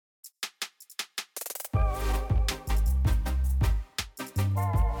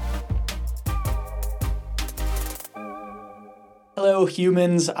Hello,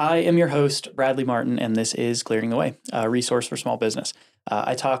 humans. I am your host, Bradley Martin, and this is Clearing the Way, a resource for small business.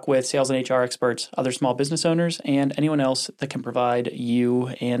 I talk with sales and HR experts, other small business owners, and anyone else that can provide you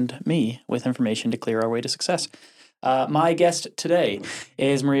and me with information to clear our way to success. My guest today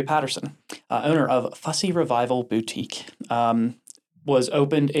is Maria Patterson, owner of Fussy Revival Boutique. Was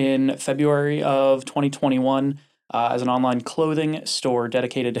opened in February of 2021 as an online clothing store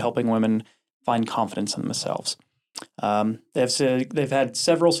dedicated to helping women find confidence in themselves. They've had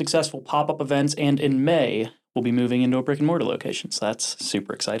several successful pop-up events, and in May, we'll be moving into a brick-and-mortar location, so that's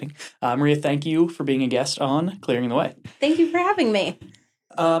super exciting. Maria, thank you for being a guest on Clearing the Way. Thank you for having me.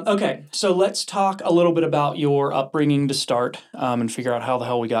 Okay, so let's talk a little bit about your upbringing to start and figure out how the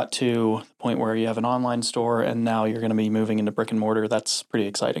hell we got to the point where you have an online store and now you're going to be moving into brick and mortar. That's pretty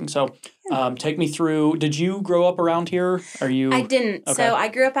exciting. So take me through, did you grow up around here? I didn't. Okay. So I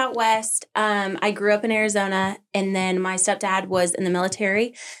grew up out west. I grew up in Arizona, and then my stepdad was in the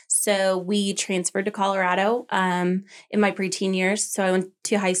military. So we transferred to Colorado in my preteen years. So I went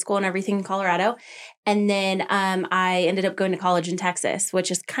to high school and everything in Colorado. And then I ended up going to college in Texas,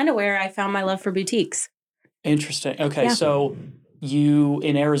 which is kind of where I found my love for boutiques. Interesting. Okay, Yeah. So you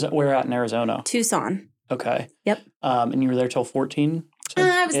in Arizona, where at in Arizona? Tucson. Okay. Yep. And you were there till 14?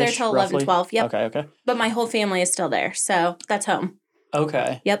 I was there till 11, roughly? 12. Yep. Okay. But my whole family is still there. So that's home.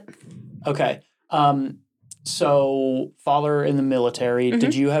 Okay. Yep. Okay. So father in the military, Mm-hmm.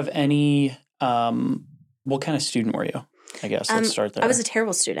 Did you have any, what kind of student were you? I guess let's start there. I was a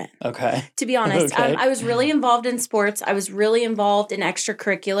terrible student. Okay. To be honest, Okay. I was really involved in sports. I was really involved in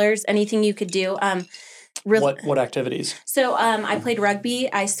extracurriculars, anything you could do. What activities? So I played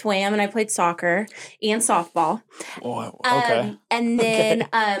rugby, I swam, and I played soccer and softball. Oh, okay. And then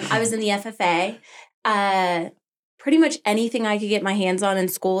I was in the FFA. Pretty much anything I could get my hands on in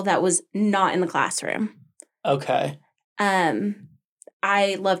school that was not in the classroom. Okay.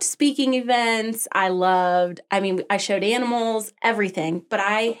 I loved speaking events. I showed animals, everything, but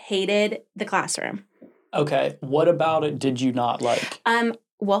I hated the classroom. Okay. What about it did you not like?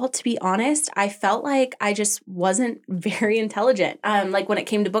 Well, to be honest, I felt like I just wasn't very intelligent, like when it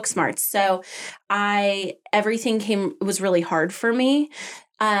came to book smarts. So everything was really hard for me.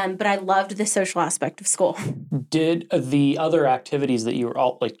 But I loved the social aspect of school. Did the other activities that you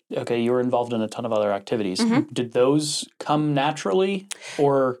were you were involved in a ton of other activities. Mm-hmm. Did those come naturally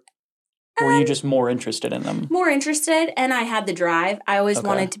or were you just more interested in them? More interested, and I had the drive. I always Okay.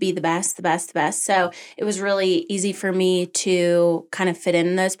 wanted to be the best. So it was really easy for me to kind of fit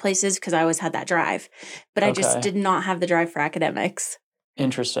in those places because I always had that drive. But I just Okay. did not have the drive for academics.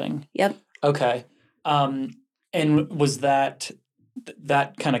 Interesting. Yep. Okay. And was that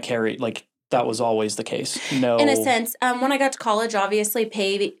kind of carried, like that was always the case? No. In a sense, when I got to college, obviously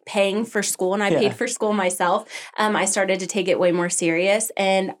paying for school, and I paid for school myself, I started to take it way more serious.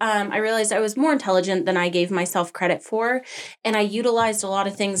 And I realized I was more intelligent than I gave myself credit for. And I utilized a lot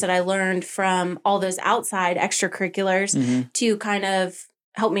of things that I learned from all those outside extracurriculars Mm-hmm. to kind of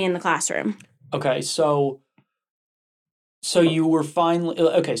help me in the classroom. Okay. So you were finally,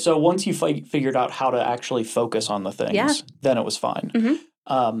 okay, so once you figured out how to actually focus on the things, then it was fine.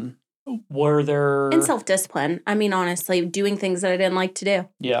 Mm-hmm. Were there... And self-discipline. I mean, honestly, doing things that I didn't like to do.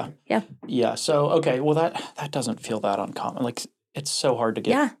 Yeah. Yeah. Yeah. So, okay, well, that doesn't feel that uncommon. Like, it's so hard to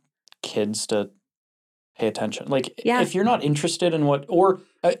get kids to pay attention. Like, if you're not interested in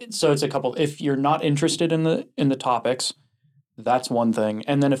so it's a couple, if you're not interested in the topics, that's one thing.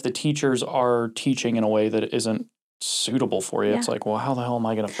 And then if the teachers are teaching in a way that isn't suitable for you, it's like, well, how the hell am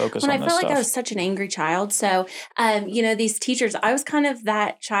I going to focus on this stuff? I felt like I was such an angry child. So, these teachers, I was kind of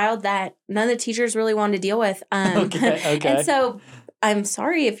that child that none of the teachers really wanted to deal with. Okay. And so I'm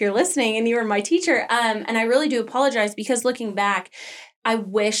sorry if you're listening and you were my teacher. And I really do apologize because looking back, I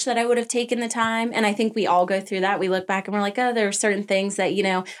wish that I would have taken the time. And I think we all go through that. We look back and we're like, oh, there are certain things that,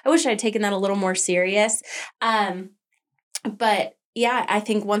 I wish I'd taken that a little more serious. But yeah, I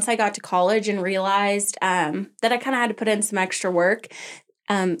think once I got to college and realized that I kind of had to put in some extra work,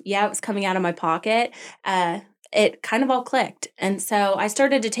 it was coming out of my pocket, it kind of all clicked. And so I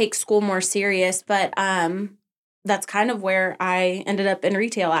started to take school more serious, but that's kind of where I ended up in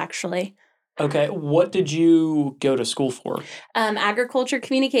retail, actually. Okay. What did you go to school for? Agriculture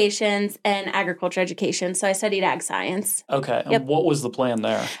communications and agriculture education. So I studied ag science. Okay. Yep. And what was the plan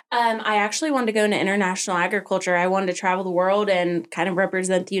there? I actually wanted to go into international agriculture. I wanted to travel the world and kind of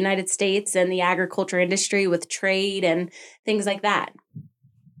represent the United States and the agriculture industry with trade and things like that.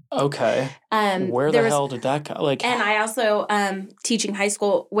 Okay. Where the hell did that go? Like, and I also teaching high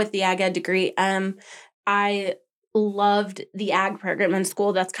school with the ag ed degree. I loved the ag program in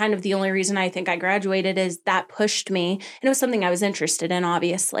school. That's kind of the only reason I think I graduated, is that pushed me. And it was something I was interested in,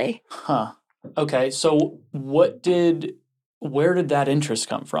 obviously. Huh. Okay. So where did that interest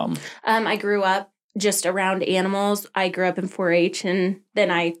come from? I grew up just around animals. I grew up in 4-H, and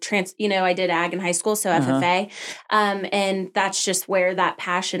then I did ag in high school, so FFA. And that's just where that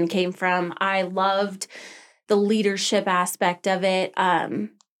passion came from. I loved the leadership aspect of it.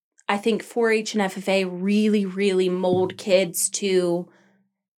 I think 4-H and FFA really, really mold kids to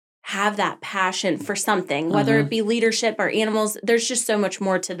have that passion for something, whether it be leadership or animals. There's just so much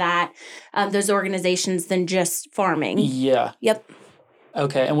more to that, those organizations, than just farming. Yeah. Yep.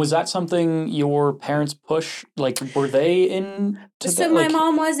 Okay. And was that something your parents push? Like, were they into that? So my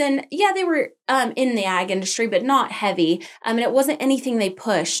mom was they were in the ag industry, but not heavy. And it wasn't anything they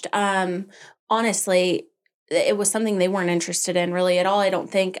pushed. Honestly, it was something they weren't interested in really at all. I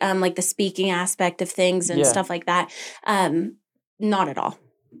don't think, like the speaking aspect of things and stuff like that. Not at all.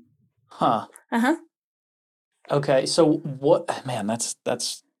 Huh. Okay. So man,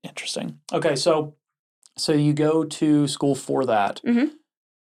 that's interesting. Okay. So you go to school for that.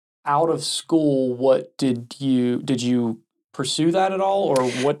 Out of school, what did you pursue that at all, or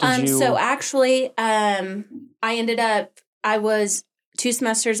what did you? So actually, I was 2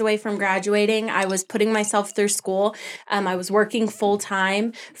 semesters away from graduating. I was putting myself through school. I was working full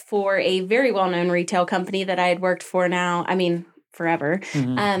time for a very well-known retail company that I had worked for forever.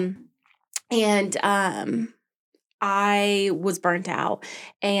 I was burnt out,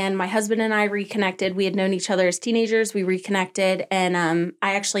 and my husband and I reconnected. We had known each other as teenagers. We reconnected, and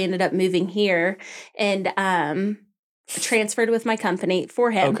I actually ended up moving here and transferred with my company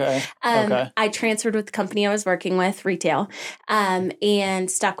for him. Okay. I transferred with the company I was working with, retail, and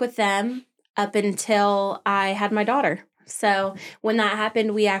stuck with them up until I had my daughter. So when that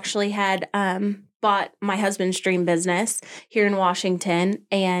happened, we actually had bought my husband's dream business here in Washington,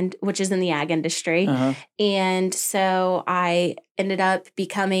 which is in the ag industry. And so I ended up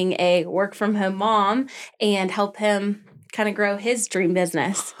becoming a work from home mom and help him kind of grow his dream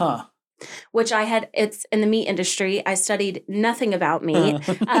business. Which it's in the meat industry. I studied nothing about meat.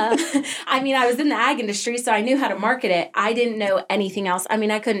 I was in the ag industry, so I knew how to market it. I didn't know anything else.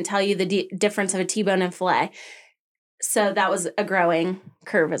 I couldn't tell you the difference of a T-bone and filet. So that was a growing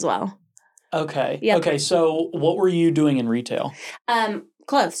curve as well. Okay. Yep. Okay. So what were you doing in retail?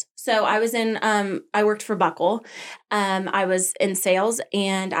 Clothes. So I was I worked for Buckle. I was in sales,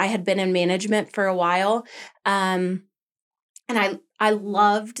 and I had been in management for a while. And I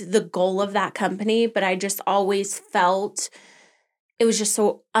loved the goal of that company, but I just always felt it was just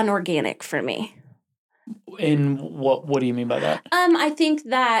so unorganic for me. In what do you mean by that? I think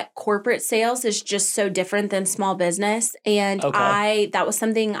that corporate sales is just so different than small business. And that was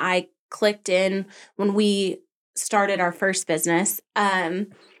something I clicked in when we started our first business.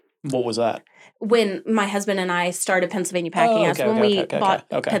 What was that? When my husband and I started Pennsylvania Packing House, when we bought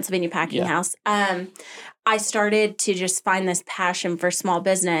Pennsylvania Packing House, I started to just find this passion for small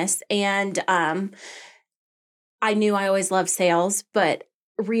business. And I knew I always loved sales, but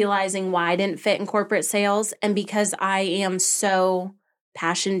realizing why I didn't fit in corporate sales, and because I am so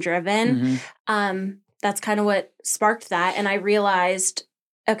passion driven, that's kind of what sparked that. And I realized,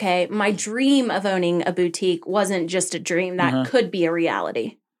 okay, my dream of owning a boutique wasn't just a dream, that could be a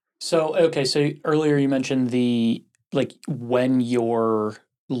reality. So earlier you mentioned when your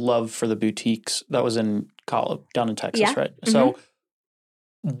love for the boutiques, that was in college, down in Texas, right? So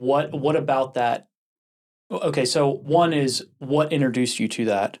what about that? Okay, so one is, what introduced you to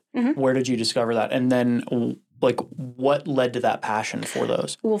that? Where did you discover that? And then what led to that passion for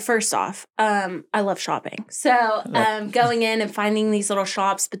those? Well, first off, I love shopping. So going in and finding these little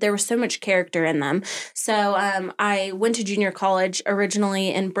shops, but there was so much character in them. So I went to junior college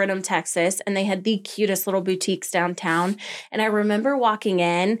originally in Brenham, Texas, and they had the cutest little boutiques downtown. And I remember walking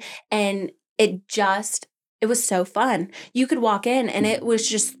in, and it was so fun. You could walk in, and it was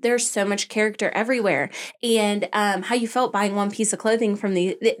just, there's so much character everywhere. And how you felt buying one piece of clothing from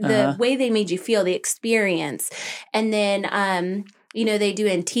the way they made you feel, the experience. And then, they do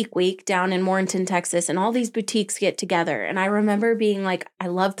Antique Week down in Warrenton, Texas, and all these boutiques get together. And I remember being like, I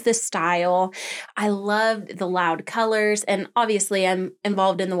loved the style. I loved the loud colors. And obviously I'm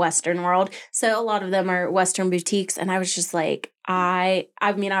involved in the Western world, so a lot of them are Western boutiques. And I was just like, I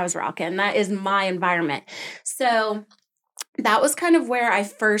was rocking. That is my environment. So that was kind of where I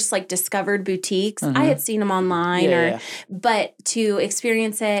first discovered boutiques. I had seen them online, but to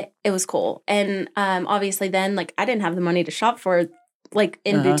experience it, it was cool. And obviously then I didn't have the money to shop for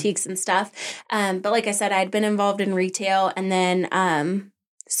in boutiques and stuff. But like I said, I had been involved in retail, and then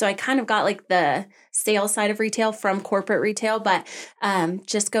So I kind of got like the sales side of retail from corporate retail, but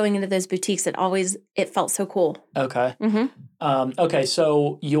just going into those boutiques, it felt so cool. Okay. Mm-hmm. Okay,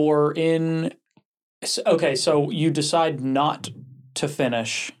 so so you decide not to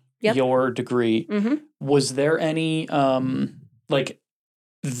finish Yep. your degree. Mm-hmm. Was there any like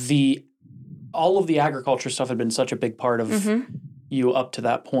all of the agriculture stuff had been such a big part of Mm-hmm. you up to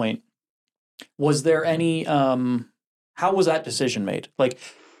that point? Was there any how was that decision made? Like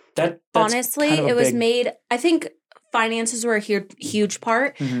that's Honestly, kind of a it was big made, I think finances were a huge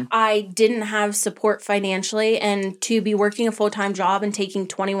part. Mhm. I didn't have support financially, and to be working a full-time job and taking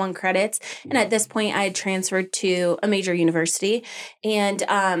 21 credits. And at this point I had transferred to a major university, and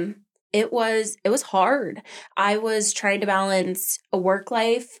it was hard. I was trying to balance a work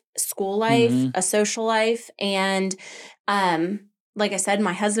life, school life, Mhm. a social life, and like I said,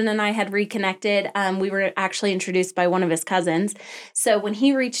 my husband and I had reconnected. We were actually introduced by one of his cousins. So when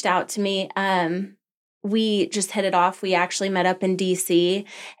he reached out to me, we just hit it off. We actually met up in DC,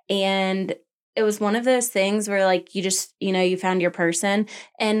 and it was one of those things where like you just, you found your person,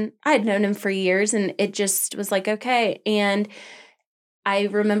 and I had known him for years, and it just was like, okay. And I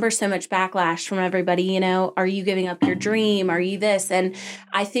remember so much backlash from everybody, are you giving up your dream? Are you this? And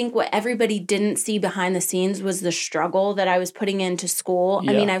I think what everybody didn't see behind the scenes was the struggle that I was putting into school.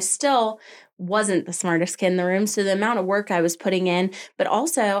 I mean, Yeah. I still wasn't the smartest kid in the room. So the amount of work I was putting in, but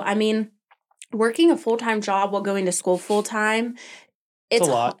also, I mean, working a full-time job while going to school full-time, It's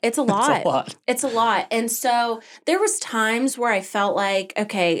a lot. It's a It's a lot. lot. It's a lot. And so there was times where I felt like,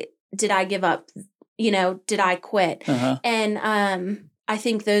 okay, did I give up? Did I quit? Uh-huh. And I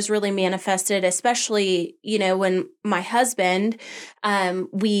think those really manifested, especially, when my husband,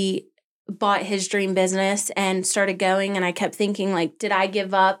 we bought his dream business and started going, and I kept thinking like, did I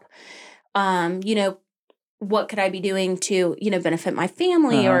give up? What could I be doing to, benefit my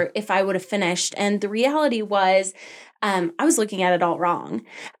family, Uh-huh. or if I would have finished? And the reality was, I was looking at it all wrong.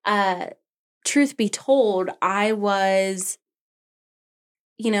 Truth be told, I was,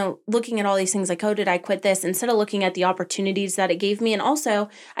 looking at all these things like, oh, did I quit this? Instead of looking at the opportunities that it gave me. And also,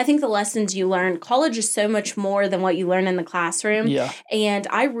 I think the lessons you learn, college is so much more than what you learn in the classroom. Yeah. And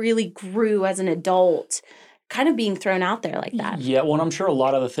I really grew as an adult, kind of being thrown out there like that. Yeah, well, I'm sure a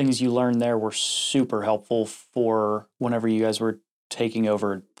lot of the things you learned there were super helpful for whenever you guys were taking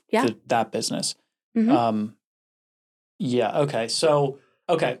over Yeah. that business. Mhm. Yeah, okay. So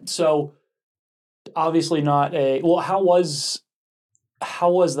obviously not well, how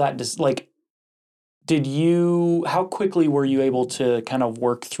was that like how quickly were you able to kind of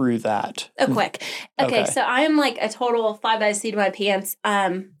work through that? Oh, quick. Okay, Okay. so I am like a total fly by the seat of my pants.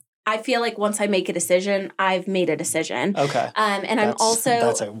 I feel like once I make a decision, I've made a decision. Okay. And I'm also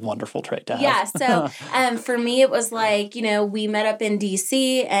that's a wonderful trait to have. Yeah. So for me, it was like, we met up in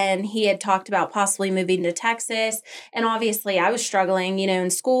DC, and he had talked about possibly moving to Texas. And obviously I was struggling, in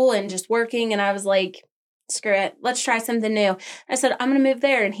school and just working. And I was like, screw it. Let's try something new. I said, I'm going to move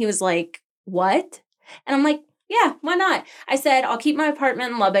there. And he was like, what? And I'm like, yeah, why not? I said, I'll keep my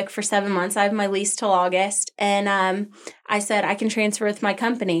apartment in Lubbock for 7 months. I have my lease till August. And I said, I can transfer with my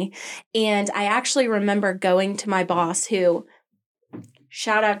company. And I actually remember going to my boss, who,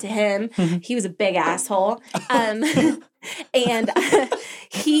 shout out to him, he was a big asshole. And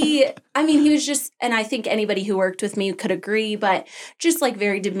he was just, and I think anybody who worked with me could agree, but just like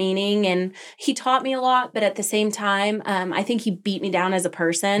very demeaning. And he taught me a lot, but at the same time, I think he beat me down as a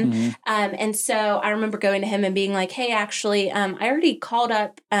person. Mm-hmm. And so I remember going to him and being like, hey, actually, I already called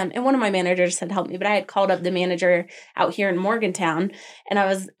up, and one of my managers had helped me, but I had called up the manager out here in Morgantown, and I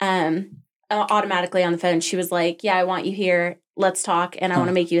was automatically on the phone. She was like, yeah, I want you here. Let's talk. And I want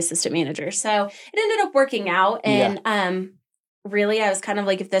to make you assistant manager. So it ended up working out. And really, I was kind of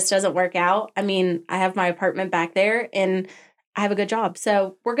like, if this doesn't work out, I mean, I have my apartment back there and I have a good job.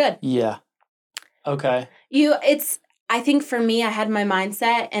 So we're good. Yeah. Okay. I think for me, I had my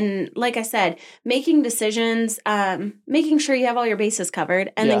mindset, and like I said, making decisions, making sure you have all your bases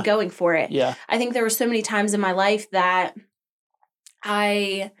covered, and then going for it. Yeah. I think there were so many times in my life that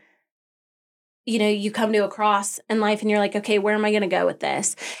you come to a cross in life and you're like, okay, where am I going to go with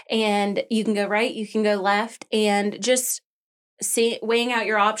this? And you can go right, you can go left, and just weighing out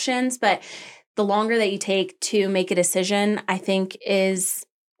your options. But the longer that you take to make a decision, I think is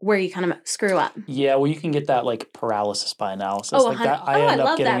where you kind of screw up. Yeah, well, you can get that like paralysis by analysis. Oh, like that. I end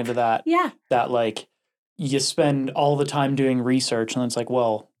up getting into that. Yeah. That like you spend all the time doing research, and it's like,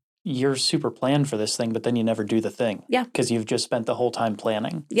 well, you're super planned for this thing, but then you never do the thing. Yeah. Because you've just spent the whole time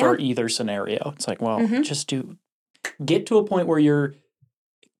planning for either scenario. It's like, well, just get to a point where you're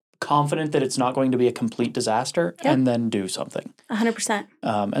confident that it's not going to be a complete disaster, and then do something. 100%.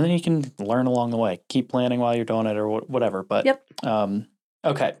 And then you can learn along the way. Keep planning while you're doing it or whatever. But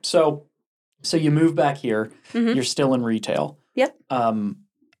okay, so you move back here. Mm-hmm. You're still in retail. Yep.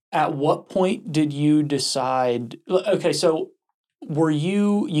 At what point did you decide? Okay, so were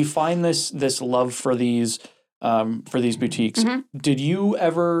you find this love for these boutiques? Mm-hmm. Did you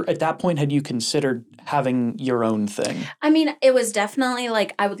ever at that point had you considered having your own thing? I mean, it was definitely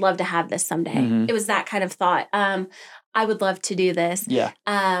like I would love to have this someday. Mm-hmm. It was that kind of thought. I would love to do this. Yeah.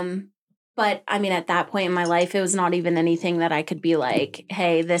 But I mean, at that point in my life, it was not even anything that I could be like,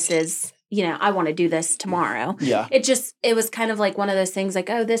 hey, this is, I want to do this tomorrow. Yeah. It was kind of like one of those things like,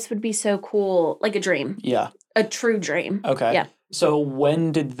 oh, this would be so cool. Like a dream. Yeah. A true dream. Okay. Yeah. So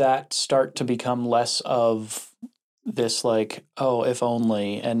when did that start to become less of this like, oh, if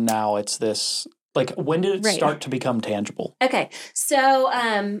only, and now it's this, like, when did it start to become tangible? Okay. So,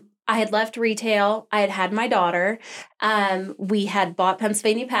 I had left retail. I had my daughter. We had bought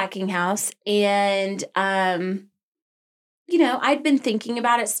Pennsylvania Packing House, and I'd been thinking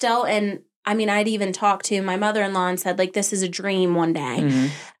about it still. And I mean, I'd even talked to my mother-in-law and said, like, this is a dream one day.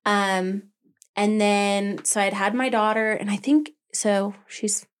 Mm-hmm. And then so I'd had my daughter, and I think so.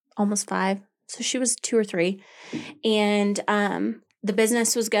 She's almost 5, so she was 2 or 3, and the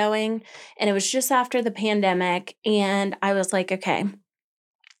business was going, and it was just after the pandemic, and I was like, okay.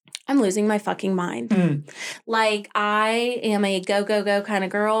 I'm losing my fucking mind. Mm. Like, I am a go, go, go kind of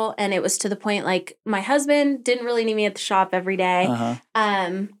girl. And it was to the point, like, my husband didn't really need me at the shop every day.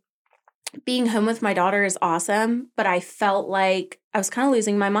 Uh-huh. Being home with my daughter is awesome, but I felt like I was kind of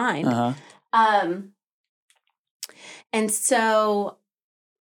losing my mind. Uh-huh. And so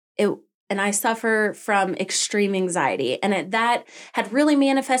and I suffer from extreme anxiety. And that had really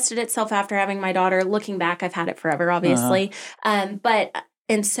manifested itself after having my daughter. Looking back, I've had it forever, obviously.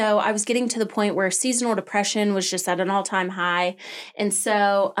 And so I was getting to the point where seasonal depression was just at an all-time high. And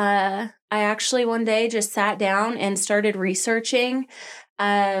so I actually one day just sat down and started researching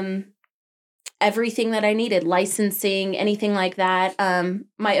everything that I needed, licensing, anything like that,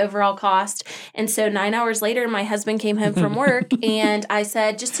 my overall cost. And so 9 hours later, my husband came home from work and I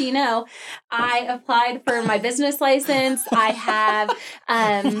said, just so you know, I applied for my business license. I have,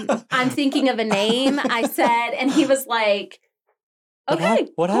 I'm thinking of a name, I said, and he was like, okay,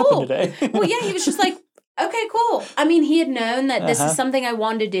 what cool. happened today? Well, yeah, he was just like, okay, cool. I mean, he had known that this is something I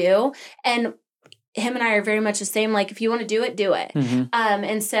wanted to do. And him and I are very much the same. Like, if you want to do it, do it. Mm-hmm.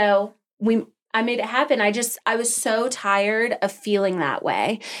 And so I made it happen. I was so tired of feeling that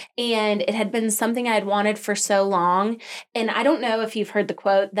way. And it had been something I had wanted for so long. And I don't know if you've heard the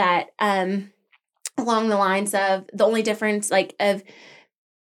quote that along the lines of the only difference,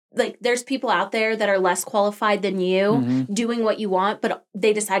 there's people out there that are less qualified than you doing what you want, but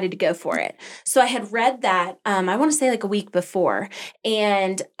they decided to go for it. So I had read that, I want to say like a week before.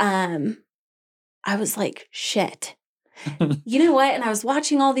 And I was like, shit. You know what? And I was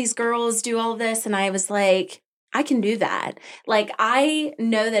watching all these girls do all this, and I was like, I can do that. Like, I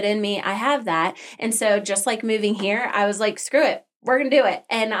know that in me, I have that. And so just like moving here, I was like, screw it. We're going to do it.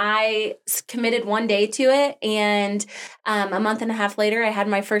 And I committed one day to it. And a month and a half later, I had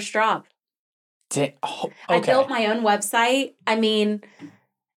my first job. Okay. I built my own website. I mean,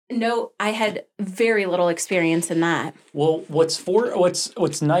 no, I had very little experience in that. Well, what's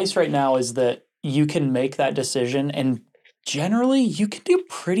nice right now is that you can make that decision, and generally you can do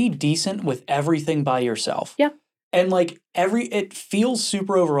pretty decent with everything by yourself. Yeah. And like it feels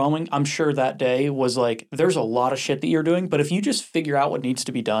super overwhelming. I'm sure that day was like, there's a lot of shit that you're doing, but if you just figure out what needs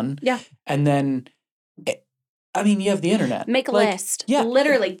to be done. Yeah. And then, you have the internet. Make a list. Yeah.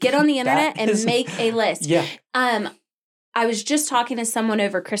 Literally get on the internet and make a list. Yeah. I was just talking to someone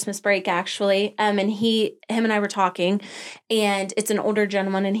over Christmas break, actually, and him and I were talking, and it's an older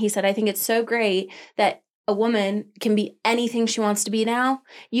gentleman, and he said, I think it's so great that a woman can be anything she wants to be now.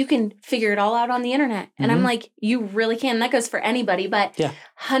 You can figure it all out on the internet. And I'm like, you really can. And that goes for anybody, but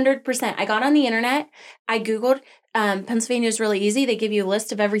 100%. I got on the internet. I Googled, Pennsylvania is really easy. They give you a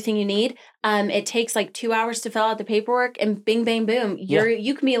list of everything you need. It takes like 2 hours to fill out the paperwork, and bing, bang, boom.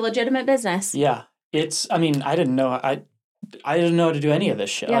 You can be a legitimate business. Yeah. I didn't know. I didn't know how to do any of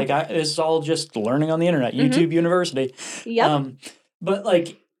this shit. Yeah. It's all just learning on the internet, YouTube University. Yep. But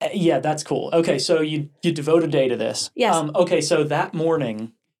that's cool. Okay, so you devote a day to this. Yes. Okay, so that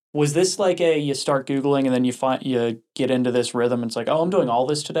morning, was this like you start Googling and then you get into this rhythm and it's like, oh, I'm doing all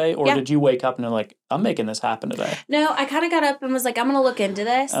this today? Or did you wake up and you're like, I'm making this happen today? No, I kind of got up and was like, I'm going to look into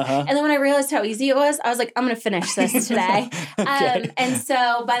this. And then when I realized how easy it was, I was like, I'm going to finish this today. Okay. And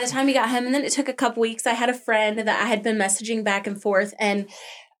so by the time we got home, and then it took a couple weeks, I had a friend that I had been messaging back and forth, and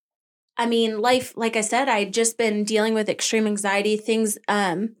I mean, life, like I said, I'd just been dealing with extreme anxiety, things,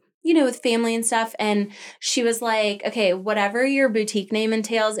 with family and stuff. And she was like, okay, whatever your boutique name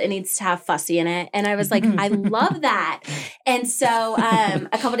entails, it needs to have fussy in it. And I was like, I love that. And so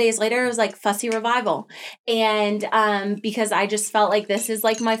a couple days later, it was like Fussy Revival. And because I just felt like this is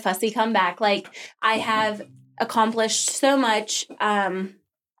like my fussy comeback. Like I have accomplished so much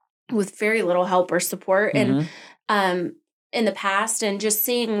with very little help or support. And in the past, and just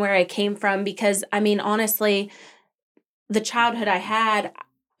seeing where I came from, because I mean, honestly, the childhood I had,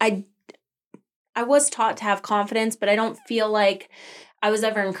 I was taught to have confidence, but I don't feel like I was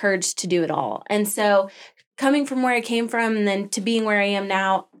ever encouraged to do it all. And so coming from where I came from and then to being where I am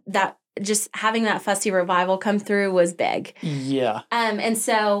now, that just having that Fussy Revival come through was big. Yeah. And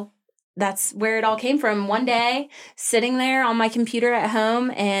so that's where it all came from. One day, sitting there on my computer at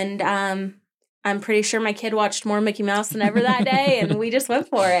home, and I'm pretty sure my kid watched more Mickey Mouse than ever that day, and we just went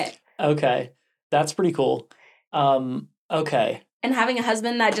for it. Okay. That's pretty cool. Okay. And having a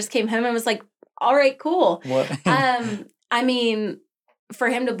husband that just came home and was like, all right, cool. What? I mean, for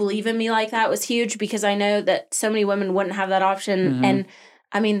him to believe in me like that was huge, because I know that so many women wouldn't have that option. And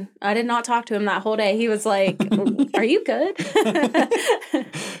I mean, I did not talk to him that whole day. He was like, are you good?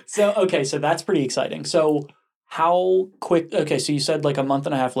 So that's pretty exciting. So how quick, so you said like a month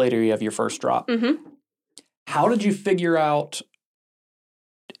and a half later, you have your first drop. How did you figure out,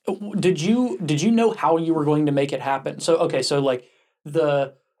 did you know how you were going to make it happen? So like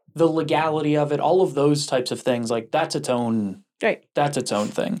the legality of it, all of those types of things, like that's its own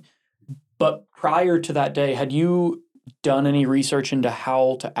thing. But prior to that day, had you done any research into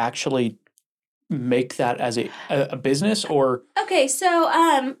how to actually make that as a business? Or okay,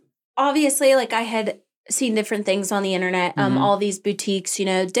 so obviously, like I had seen different things on the internet, all these boutiques,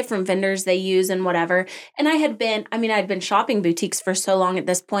 different vendors they use and whatever. And I'd been shopping boutiques for so long at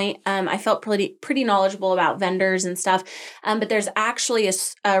this point. I felt pretty knowledgeable about vendors and stuff. But there's actually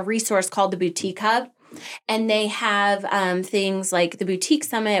a resource called the Boutique Hub. And they have things like the Boutique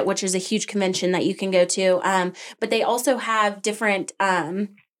Summit, which is a huge convention that you can go to. But they also have different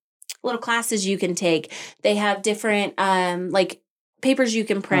little classes you can take. They have different like papers you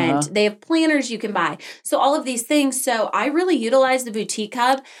can print. They have planners you can buy. So all of these things. So I really utilized the Boutique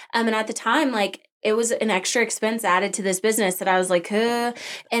Hub. And at the time, like, it was an extra expense added to this business that I was like, and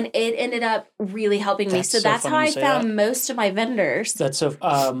it ended up really helping me. So that's how I found most of my vendors. That's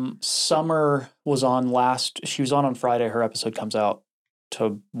Summer was on she was on Friday. Her episode comes out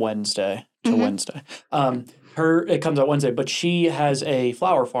to Wednesday. It comes out Wednesday, but she has a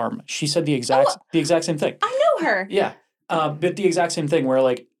flower farm. She said the exact same thing. I know her. Yeah. But the exact same thing where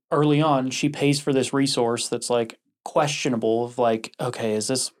like early on she pays for this resource that's like questionable of like, okay, is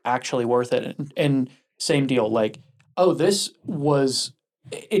this actually worth it? And same deal, like,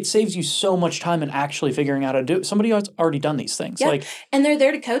 it saves you so much time in actually figuring out how to do it. Somebody else already done these things. Yeah. Like, and they're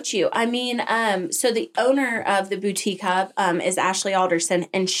there to coach you. I mean, so the owner of the Boutique Hub is Ashley Alderson,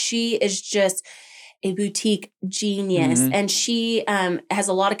 and she is just a boutique genius. And she has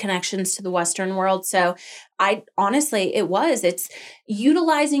a lot of connections to the Western world. So it's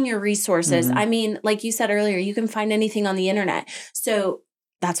utilizing your resources. I mean, like you said earlier, you can find anything on the internet. So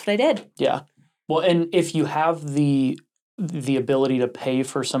that's what I did. Yeah. Well, and if you have the ability to pay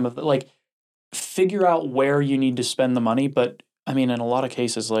for some of the, like, figure out where you need to spend the money. But I mean, in a lot of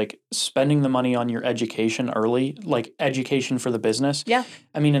cases, like spending the money on your education early, like education for the business. Yeah.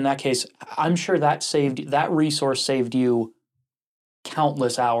 I mean, in that case, I'm sure that resource saved you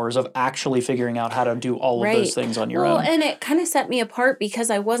countless hours of actually figuring out how to do all of those things on your own. Well, and it kind of set me apart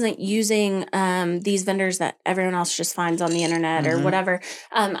because I wasn't using these vendors that everyone else just finds on the internet or whatever.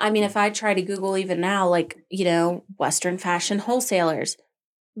 I mean, if I try to Google even now, like, Western fashion wholesalers,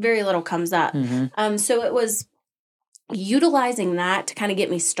 very little comes up. So it was utilizing that to kind of get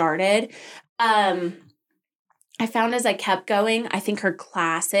me started. I found as I kept going, I think her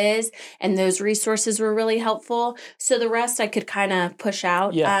classes and those resources were really helpful. So the rest I could kind of push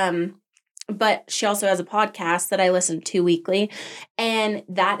out. Yeah. But she also has a podcast that I listen to weekly. And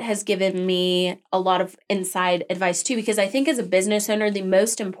that has given me a lot of inside advice too, because I think as a business owner, the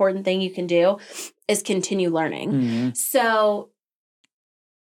most important thing you can do is continue learning. So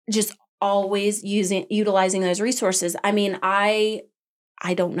just always utilizing those resources. I mean, I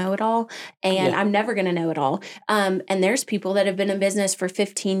don't know it all, and I'm never going to know it all. And there's people that have been in business for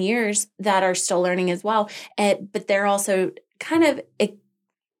 15 years that are still learning as well. But they're also kind of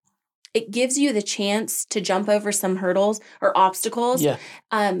it gives you the chance to jump over some hurdles or obstacles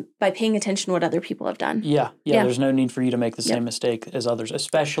by paying attention to what other people have done. Yeah. There's no need for you to make the same mistake as others,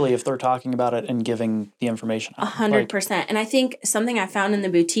 especially if they're talking about it and giving the information out. 100%. And I think something I found in the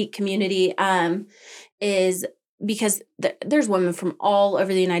boutique community is because there's women from all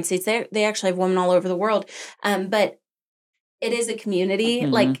over the United States. They actually have women all over the world. But it is a community,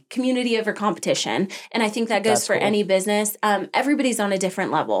 like community over competition. And I think that goes for any business. Everybody's on a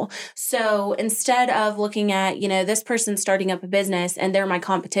different level. So instead of looking at, this person's starting up a business and they're my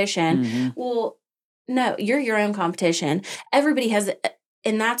competition, well, no, you're your own competition. Everybody has,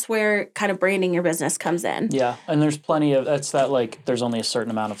 and that's where kind of branding your business comes in. Yeah. And there's plenty of, there's only a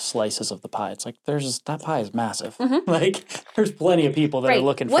certain amount of slices of the pie. It's like, that pie is massive. Like, there's plenty of people that are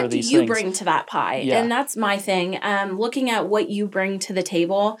looking for these things. What do you bring to that pie? Yeah. And that's my thing. Looking at what you bring to the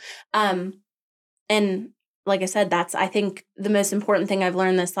table. And like I said, I think the most important thing I've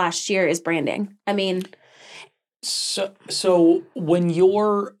learned this last year is branding. I mean, So when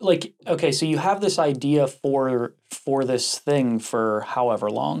you're like, okay, so you have this idea for this thing for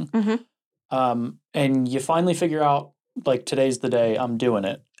however long, and you finally figure out, like, today's the day I'm doing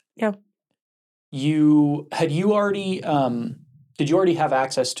it. Yeah. Did you already have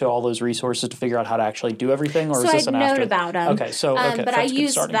access to all those resources to figure out how to actually do everything, or is this an after? So I'd known about them. Okay, but I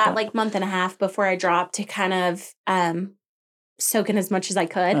used that like month and a half before I dropped to kind of soak in as much as I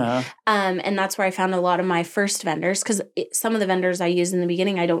could. And that's where I found a lot of my first vendors, because some of the vendors I used in the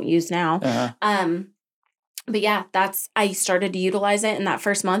beginning, I don't use now. But yeah, I started to utilize it in that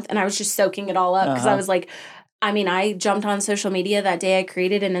first month, and I was just soaking it all up because I was like, I jumped on social media that day. I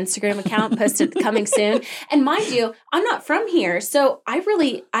created an Instagram account, posted coming soon. And mind you, I'm not from here. So I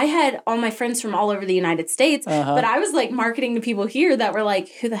had all my friends from all over the United States, but I was like marketing to people here that were like,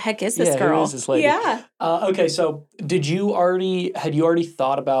 who the heck is this girl? Who is this lady? Yeah. Okay. So had you already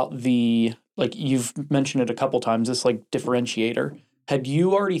thought about like you've mentioned it a couple times, this like differentiator. Had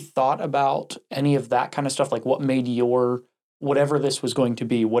you already thought about any of that kind of stuff? Like what made whatever this was going to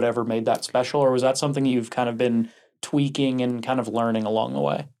be, whatever made that special? Or was that something you've kind of been tweaking and kind of learning along the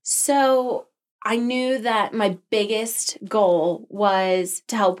way? So I knew that my biggest goal was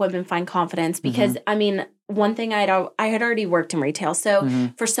to help women find confidence because, one thing I had already worked in retail. So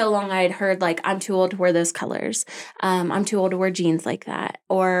for so long I had heard like, I'm too old to wear those colors. I'm too old to wear jeans like that.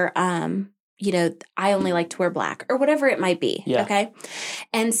 Or, I only like to wear black or whatever it might be. Yeah. Okay.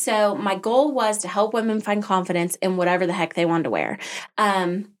 And so my goal was to help women find confidence in whatever the heck they wanted to wear.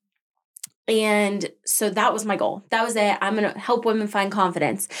 And so that was my goal. That was it. I'm going to help women find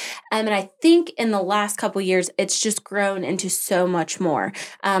confidence. And I think in the last couple of years, it's just grown into so much more.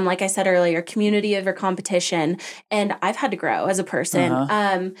 Like I said earlier, community over competition. And I've had to grow as a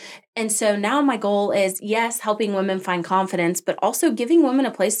person. And so now my goal is, yes, helping women find confidence, but also giving women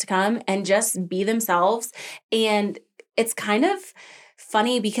a place to come and just be themselves. And it's kind of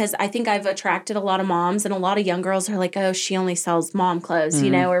funny because I think I've attracted a lot of moms, and a lot of young girls are like, oh, she only sells mom clothes,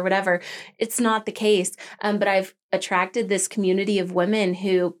 or whatever. It's not the case. But I've attracted this community of women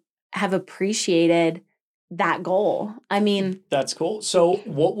who have appreciated that goal. That's cool. So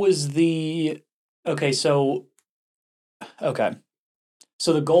what was So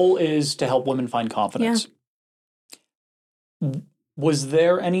the goal is to help women find confidence. Yeah. Was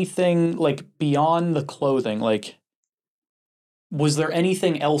there anything like beyond the clothing, like, was there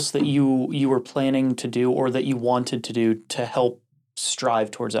anything else that you were planning to do or that you wanted to do to help strive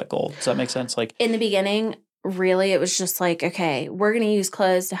towards that goal? Does that make sense? Like in the beginning, really, it was just like, okay, we're going to use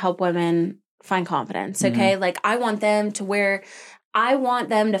clothes to help women find confidence. Okay. Like I want them to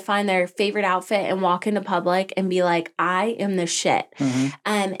find their favorite outfit and walk into public and be like, I am the shit.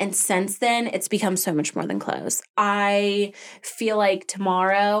 And since then, it's become so much more than clothes. I feel like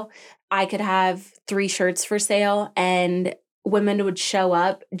tomorrow I could have 3 shirts for sale and women would show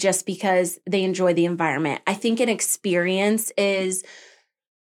up just because they enjoy the environment. I think an experience is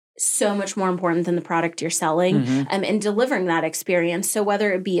so much more important than the product you're selling and delivering that experience. So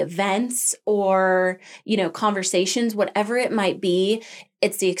whether it be events or, conversations, whatever it might be,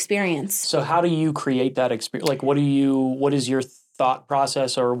 it's the experience. So how do you create that experience? Like, what is your thought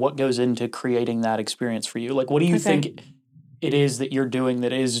process, or what goes into creating that experience for you? Like, what do you think it is that you're doing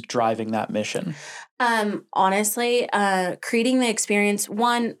that is driving that mission? Honestly, creating the experience.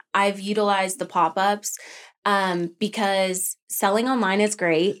 One, I've utilized the pop-ups because selling online is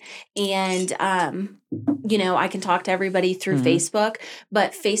great. And, I can talk to everybody through Facebook,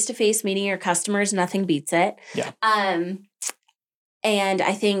 but face-to-face meeting your customers, nothing beats it. Yeah. And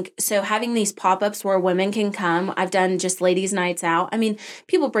I think, so having these pop-ups where women can come, I've done just ladies' nights out.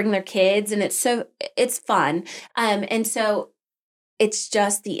 People bring their kids and it's fun. And so it's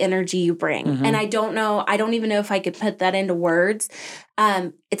just the energy you bring. Mm-hmm. And I don't even know if I could put that into words.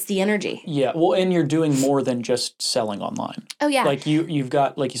 It's the energy. Yeah. Well, and you're doing more than just selling online. Oh, yeah. Like you've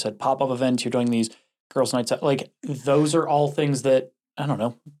got, like you said, pop-up events, you're doing these girls' nights out. Like those are all things that, I don't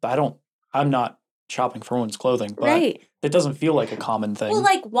know, I'm not shopping for women's clothing, but Right. it doesn't feel like a common thing. Well,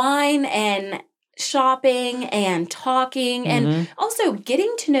 like wine and shopping and talking and also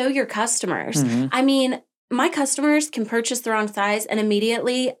getting to know your customers. Mm-hmm. I mean, my customers can purchase the wrong size and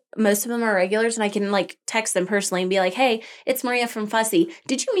immediately, most of them are regulars, and I can like text them personally and be like, hey, it's Maria from Fussy.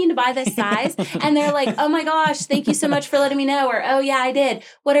 Did you mean to buy this size? And they're like, oh my gosh, thank you so much for letting me know. Or, oh yeah, I did.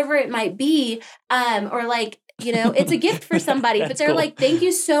 Whatever it might be. Or like, you know, it's a gift for somebody, but they're cool. like, thank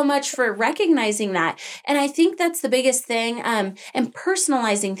you so much for recognizing that. And I think that's the biggest thing, and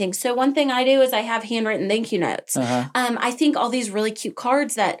personalizing things. So one thing I do is I have handwritten thank you notes. I think all these really cute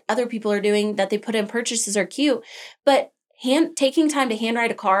cards that other people are doing that they put in purchases are cute, but taking time to handwrite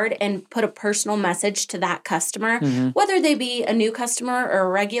a card and put a personal message to that customer, whether they be a new customer or a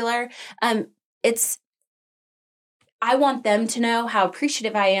regular, I want them to know how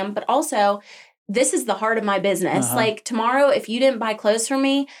appreciative I am, but also this is the heart of my business. Like tomorrow, if you didn't buy clothes from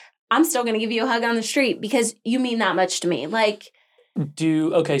me, I'm still going to give you a hug on the street because you mean that much to me. Like,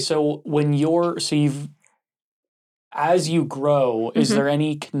 so as you grow, is there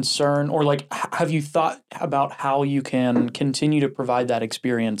any concern or like, have you thought about how you can continue to provide that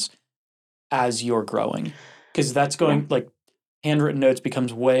experience as you're growing? Because that's going like handwritten notes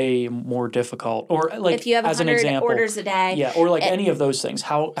becomes way more difficult. Or like if you have as an 100 example, orders a day. Yeah, or like any of those things.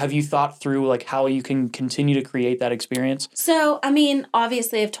 How have you thought through like how you can continue to create that experience? So, I mean,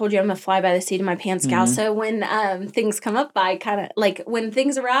 obviously I've told you I'm a fly by the seat of my pants gal. So when things come up, I kind of like when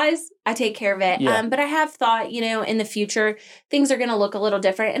things arise, I take care of it. Yeah. But I have thought, you know, in the future, things are going to look a little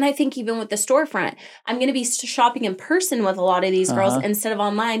different. And I think even with the storefront, I'm going to be shopping in person with a lot of these girls instead of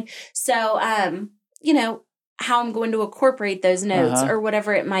online. So, you know, how I'm going to incorporate those notes or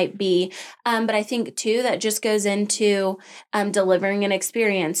whatever it might be. But I think, too, that just goes into delivering an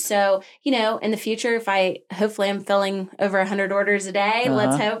experience. So, you know, in the future, hopefully I'm filling over 100 orders a day,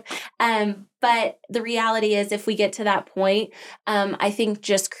 let's hope. But the reality is if we get to that point, I think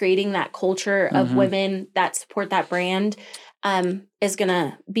just creating that culture of women that support that brand is going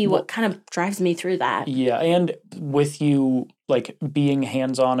to be what kind of drives me through that. Yeah. And with you, like, being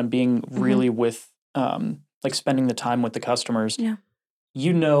hands-on and being really with like spending the time with the customers,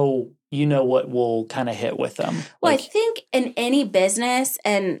 you know what will kind of hit with them. Well, I think in any business,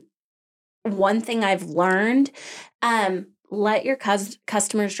 and one thing I've learned, let your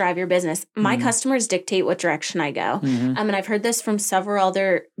customers drive your business. My customers dictate what direction I go. And I've heard this from several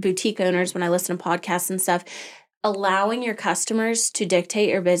other boutique owners when I listen to podcasts and stuff. Allowing your customers to dictate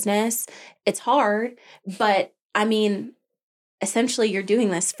your business, it's hard, but I mean, essentially you're doing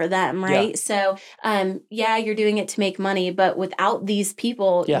this for them, right? So, you're doing it to make money, but without these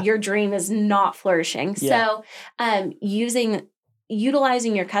people, your dream is not flourishing. So,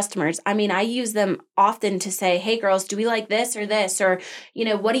 utilizing your customers. I mean, I use them often to say, hey girls, do we like this or this? Or, you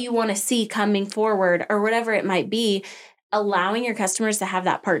know, what do you want to see coming forward or whatever it might be? Allowing your customers to have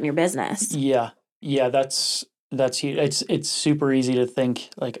that part in your business. Yeah. Yeah. That's huge. It's super easy to think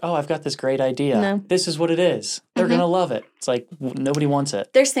like, oh, I've got this great idea. No. This is what it is. They're going to love it. It's like nobody wants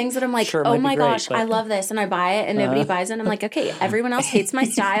it. There's things that I'm like, Sure, oh my great, gosh, but I love this. And I buy it and nobody buys it. And I'm like, okay, everyone else hates my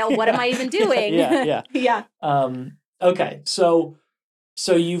style. What am I even doing? Yeah. Okay. So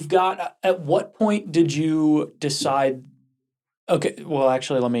you've got, at what point did you decide, okay, well,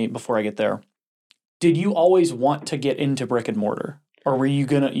 actually, before I get there, did you always want to get into brick and mortar? Or were you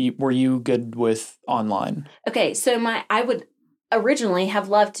good with online? Okay, so I would originally have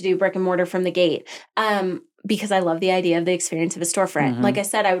loved to do brick and mortar from the gate, because I love the idea of the experience of a storefront. Like I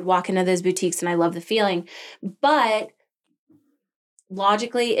said, I would walk into those boutiques and I love the feeling, but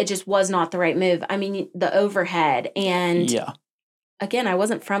logically, it just was not the right move. I mean, the overhead and again, I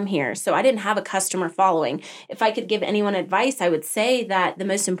wasn't from here, so I didn't have a customer following. If I could give anyone advice, I would say that the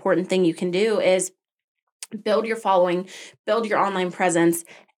most important thing you can do is build your following, build your online presence,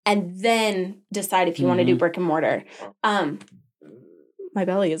 and then decide if you want to do brick and mortar. My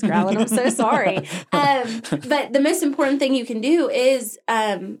belly is growling. I'm so sorry. But the most important thing you can do is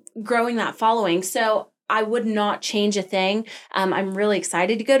growing that following. So I would not change a thing. I'm really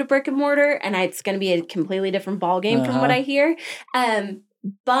excited to go to brick and mortar, and it's going to be a completely different ballgame from what I hear.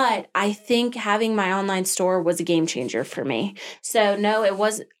 But I think having my online store was a game changer for me. So no, it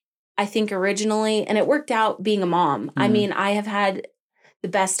was, I think originally, and it worked out being a mom. I mean, I have had the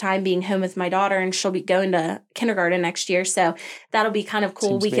best time being home with my daughter, and she'll be going to kindergarten next year. So that'll be kind of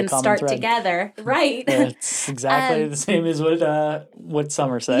cool. Seems to We be a can common start thread. together. Right. It's exactly the same as what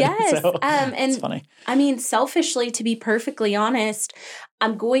Summer said. Yes. So And it's funny. I mean, selfishly, to be perfectly honest,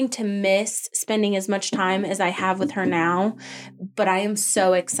 I'm going to miss spending as much time as I have with her now, but I am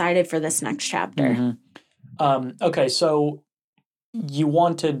so excited for this next chapter. Okay, so you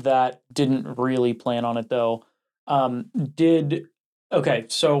wanted that, didn't really plan on it though. Okay,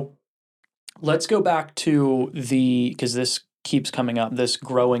 so let's go back to because this keeps coming up, this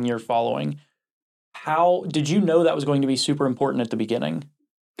growing your following. How did you know that was going to be super important at the beginning?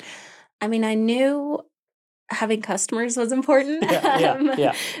 I mean, I knew having customers was important.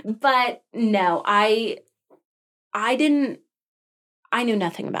 Yeah. But no, I knew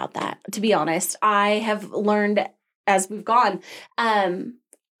nothing about that, to be honest. I have learned as we've gone.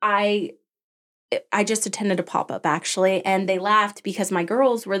 I just attended a pop-up actually, and they laughed because my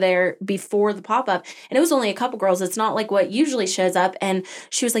girls were there before the pop-up, and it was only a couple girls. It's not like what usually shows up. And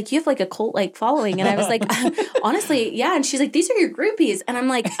she was like, "You have like a cult-like following." And I was like, honestly, yeah. And she's like, "These are your groupies." And I'm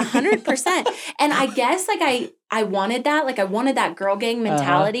like, 100%. And I guess like I wanted that. Like I wanted that girl gang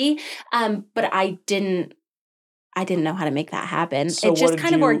mentality. But I didn't know how to make that happen. So it just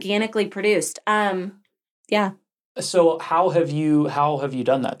kind of organically produced. Yeah. So how have you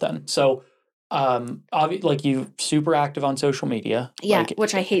done that then? So like you super active on social media. Yeah, like,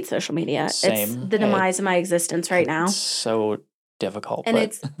 which I hate social media. Same. It's the demise of my existence right now. It's so difficult. And but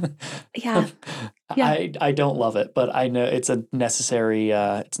it's yeah. I don't love it, but I know it's a necessary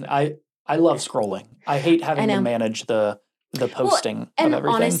I love scrolling. I hate having to manage the posting and of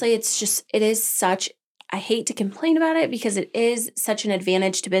everything. Honestly, it is such, I hate to complain about it because it is such an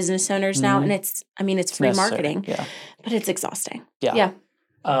advantage to business owners now, and it's free necessary. marketing. Yeah. But it's exhausting. Yeah.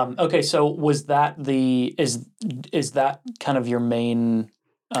 Okay, so was that is that kind of your main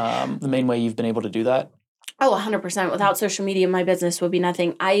the main way you've been able to do that? Oh, 100%. Without social media, my business would be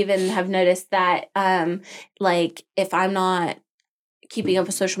nothing. I even have noticed that like if I'm not keeping up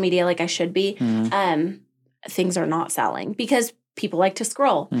with social media like I should be, things are not selling because people like to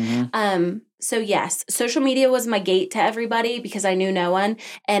scroll. So yes, social media was my gate to everybody because I knew no one.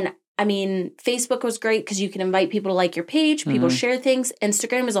 And I mean, Facebook was great because you can invite people to like your page. People share things.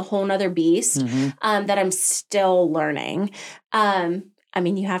 Instagram is a whole nother beast that I'm still learning. I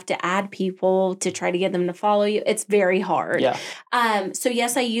mean, you have to add people to try to get them to follow you. It's very hard. Yeah. So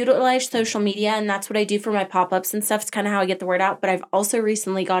yes, I utilize social media, and that's what I do for my pop-ups and stuff. It's kind of how I get the word out. But I've also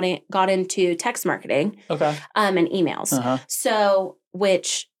recently got into text marketing. Okay. And emails. So,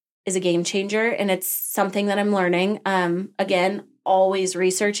 which is a game changer, and it's something that I'm learning. Again, always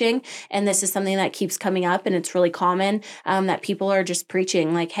researching, and this is something that keeps coming up, and it's really common that people are just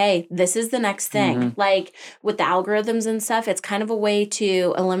preaching like, hey, this is the next thing. Like with the algorithms and stuff, it's kind of a way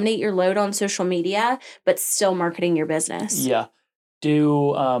to eliminate your load on social media but still marketing your business. Yeah.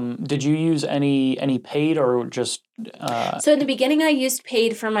 Did you use any paid or just So in the beginning I used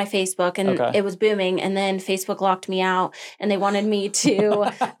paid for my Facebook, and it was booming, and then Facebook locked me out, and they wanted me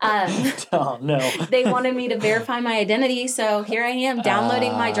to oh no. They wanted me to verify my identity. So here I am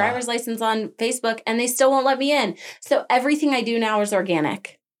downloading my driver's license on Facebook, and they still won't let me in. So everything I do now is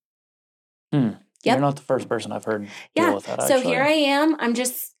organic. You're not the first person I've heard deal with that, actually. So here I am. I'm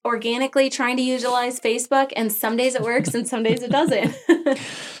just organically trying to utilize Facebook, and some days it works and some days it doesn't.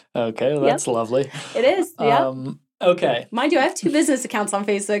 Okay, well, that's lovely. It is. Yeah. Okay. Mind you, I have 2 business accounts on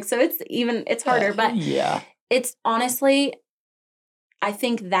Facebook, so it's harder. But it's honestly, I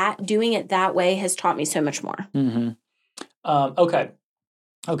think that doing it that way has taught me so much more.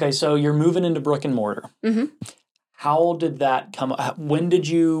 Okay, so you're moving into brick and mortar. How did that come? When did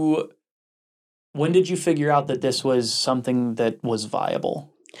you figure out that this was something that was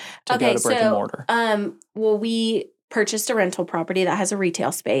viable to go to brick and mortar? Well, we purchased a rental property that has a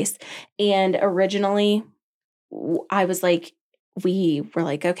retail space, and originally I was like, we were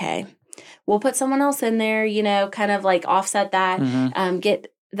like, okay, we'll put someone else in there, kind of like offset that,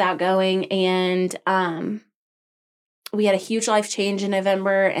 get that going. And we had a huge life change in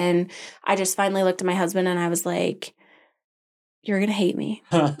November, and I just finally looked at my husband and I was like, you're going to hate me.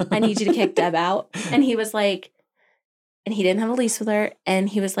 I need you to kick Deb out. And he was like, and he didn't have a lease with her. And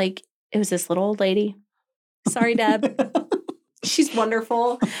he was like, it was this little old lady. Sorry, Deb. She's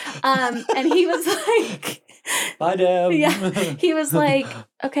wonderful. And he was like, bye, Deb. Yeah. He was like,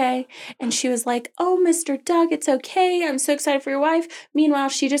 okay. And she was like, oh, Mr. Doug, it's okay. I'm so excited for your wife. Meanwhile,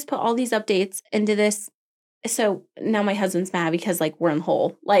 she just put all these updates into this. So now my husband's mad because like we're in the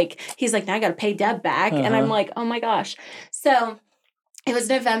hole. Like he's like, now I got to pay Deb back. And I'm like, oh my gosh. So it was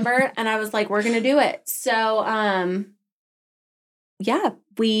November and I was like, we're going to do it. So yeah,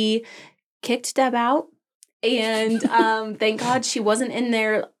 we kicked Deb out. And thank God she wasn't in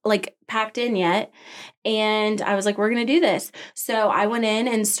there, like, packed in yet. And I was like, we're going to do this. So I went in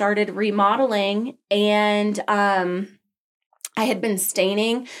and started remodeling. And I had been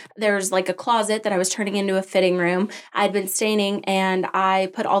staining. There was like a closet that I was turning into a fitting room. I'd been staining, and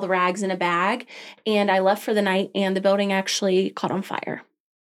I put all the rags in a bag. And I left for the night, and the building actually caught on fire.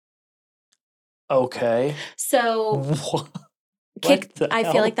 Okay. So I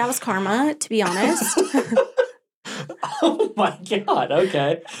feel like that was karma, to be honest. Oh my God.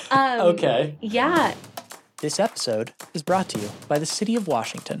 Okay. Okay. Yeah. This episode is brought to you by the City of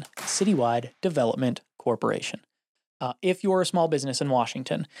Washington, Citywide Development Corporation. If you're a small business in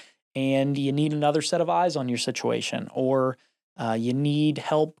Washington and you need another set of eyes on your situation, or you need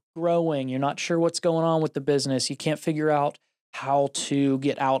help growing, you're not sure what's going on with the business, you can't figure out how to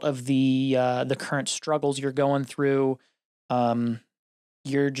get out of the current struggles you're going through,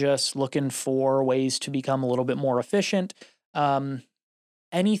 you're just looking for ways to become a little bit more efficient,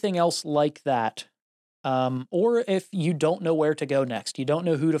 anything else like that, or if you don't know where to go next, you don't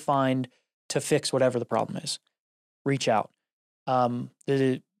know who to find to fix whatever the problem is, reach out.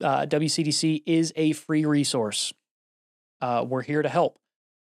 The WCDC is a free resource. We're here to help.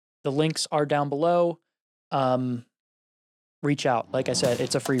 The links are down below. Reach out. Like I said,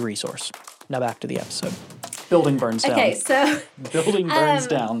 it's a free resource. Now back to the episode. Building burns down. Okay, so building burns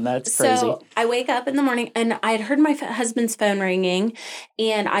down. That's crazy. So I wake up in the morning, and I had heard my husband's phone ringing,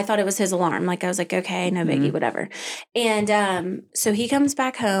 and I thought it was his alarm. Like, I was like, okay, no biggie, whatever. And so he comes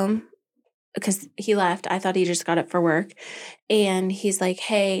back home because he left. I thought he just got up for work, and he's like,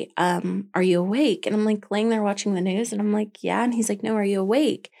 hey, are you awake? And I'm like laying there watching the news, and I'm like, yeah. And he's like, no, are you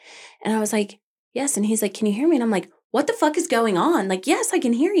awake? And I was like, yes. And he's like, can you hear me? And I'm like, what the fuck is going on? Like, yes, I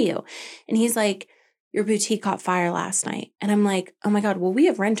can hear you. And he's like, your boutique caught fire last night. And I'm like, oh my God, well, we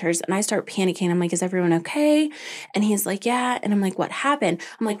have renters. And I start panicking. I'm like, is everyone okay? And he's like, yeah. And I'm like, what happened?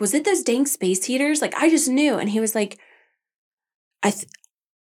 I'm like, was it those dang space heaters? Like, I just knew. And he was like, I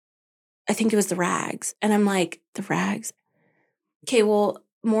think it was the rags. And I'm like, the rags? Okay, well,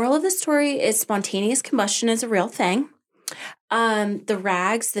 moral of the story is spontaneous combustion is a real thing. The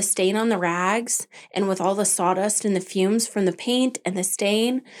rags, the stain on the rags, and with all the sawdust and the fumes from the paint and the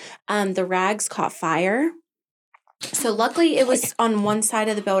stain, the rags caught fire. So luckily it was on one side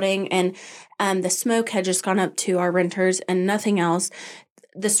of the building, and the smoke had just gone up to our renters and nothing else.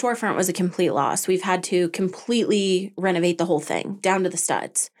 The storefront was a complete loss. We've had to completely renovate the whole thing down to the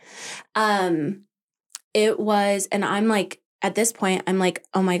studs. It was, and I'm like, at this point, I'm like,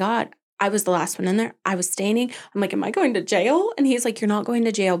 oh my God, I was the last one in there. I was staining. I'm like, am I going to jail? And he's like, you're not going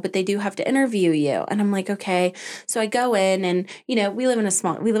to jail, but they do have to interview you. And I'm like, okay. So I go in, and, we live in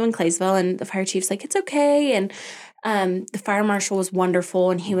Claysville, and the fire chief's like, it's okay. And the fire marshal was wonderful.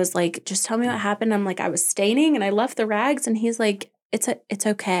 And he was like, just tell me what happened. I'm like, I was staining and I left the rags. And he's like, it's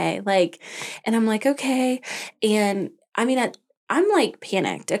okay. Like, and I'm like, okay. And I mean, I'm like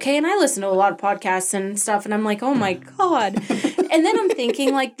panicked. Okay. And I listen to a lot of podcasts and stuff, and I'm like, oh my God. And then I'm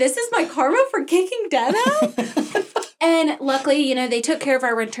thinking, like, this is my karma for kicking Deb out. And luckily, they took care of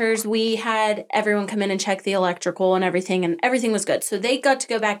our renters. We had everyone come in and check the electrical and everything was good. So they got to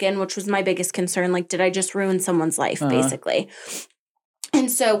go back in, which was my biggest concern. Like, did I just ruin someone's life, basically?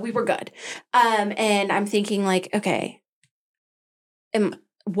 And so we were good. And I'm thinking, like, okay,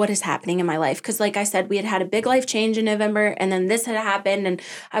 what is happening in my life? Because like I said, we had a big life change in November, and then this had happened, and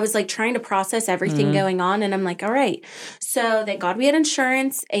I was like trying to process everything going on. And I'm like, all right. So thank God we had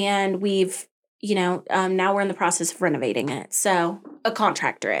insurance, and we've, now we're in the process of renovating it. So a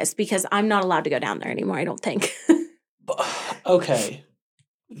contractor is, because I'm not allowed to go down there anymore, I don't think. Okay.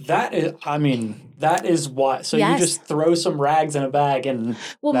 That is why. So yes. You just throw some rags in a bag, and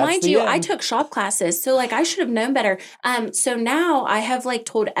well, mind you, I took shop classes, so like I should have known better. So now I have like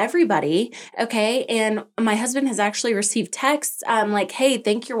told everybody, okay, and my husband has actually received texts, like, hey,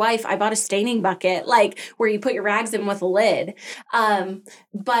 thank your wife, I bought a staining bucket, like where you put your rags in with a lid.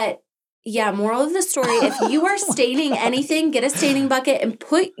 But yeah, moral of the story, if you are staining anything, get a staining bucket and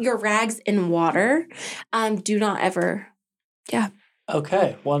put your rags in water. Do not ever, yeah.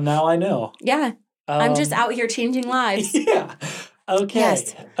 Okay, well, now I know. Yeah. I'm just out here changing lives. Yeah. Okay.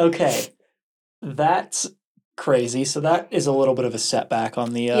 Yes. Okay. That's crazy. So that is a little bit of a setback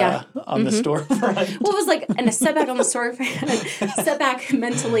on the the storefront. Well, it was like a setback on the storefront, setback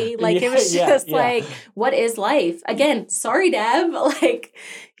mentally. Like it was just like, what is life? Again, sorry, Deb. Like,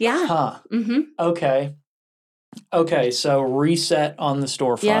 yeah. Huh. Okay. Okay. So reset on the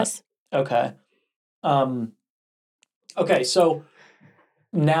storefront. Yes. Okay. Okay. So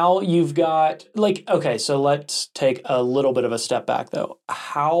now you've got like, okay, so let's take a little bit of a step back though.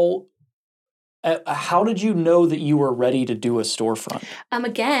 How did you know that you were ready to do a storefront?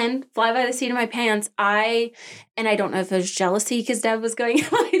 Again, fly by the seat of my pants. I don't know if it was jealousy because Deb was going in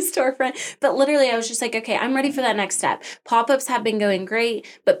my storefront, but literally I was just like, okay, I'm ready for that next step. Pop-ups have been going great,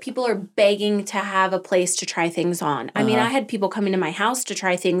 but people are begging to have a place to try things on. I mean, I had people coming to my house to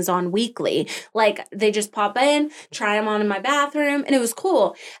try things on weekly. Like they just pop in, try them on in my bathroom, and it was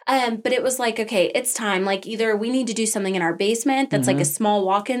cool. But it was like, okay, it's time. Like either we need to do something in our basement that's like a small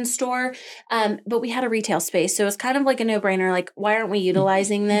walk-in store, but we had a retail space. So it was kind of like a no-brainer. Like, why aren't we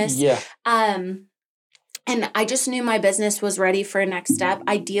utilizing this? Yeah. And I just knew my business was ready for a next step.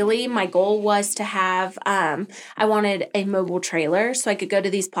 Ideally, my goal was to have, I wanted a mobile trailer so I could go to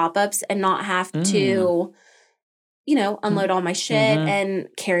these pop-ups and not have to, unload all my shit and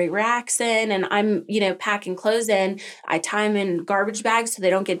carry racks in. And I'm, packing clothes in. I tie them in garbage bags so they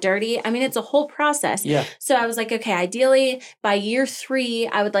don't get dirty. I mean, it's a whole process. Yeah. So I was like, okay, ideally by year 3,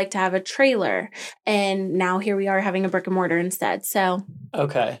 I would like to have a trailer. And now here we are having a brick and mortar instead. So.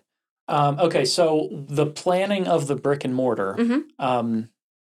 Okay. So the planning of the brick and mortar,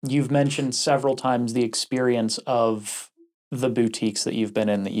 you've mentioned several times the experience of the boutiques that you've been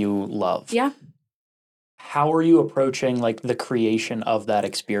in that you love. Yeah. How are you approaching like the creation of that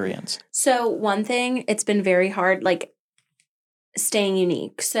experience? So one thing, it's been very hard, like staying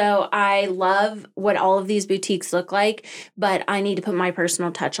unique. So I love what all of these boutiques look like, but I need to put my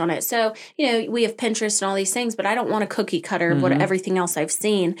personal touch on it. So, we have Pinterest and all these things, but I don't want a cookie cutter of what everything else I've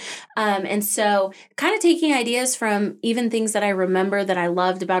seen. And so kind of taking ideas from even things that I remember that I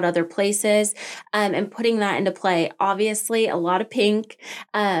loved about other places, and putting that into play. Obviously, a lot of pink.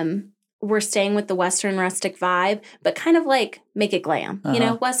 We're staying with the Western rustic vibe, but kind of like make it glam,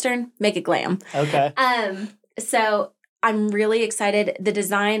 Western, make it glam. Okay. So I'm really excited. The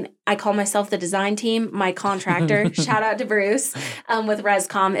design, I call myself the design team, my contractor. Shout out to Bruce with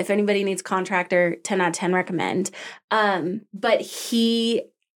Rescom. If anybody needs contractor, 10 out of 10 recommend. But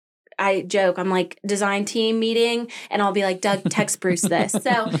I joke, I'm like design team meeting and I'll be like, Doug, text Bruce this.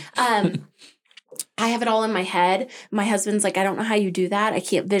 So, I have it all in my head. My husband's like, I don't know how you do that. I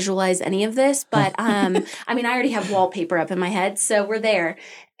can't visualize any of this, but I already have wallpaper up in my head, so we're there.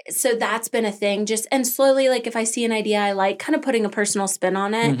 So that's been a thing. And slowly, like if I see an idea I like, kind of putting a personal spin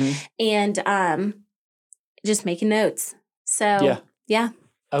on it and just making notes. So yeah.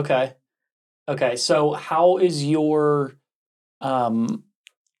 Okay. So how is your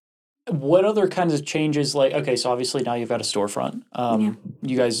what other kinds of changes like? Okay, so obviously now you've got a storefront.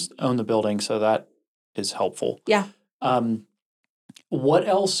 You guys own the building, so that is helpful. Yeah. What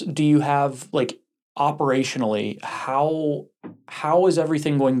else do you have like operationally? How is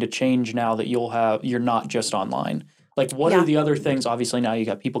everything going to change now that you're not just online? Like what are the other things? Obviously now you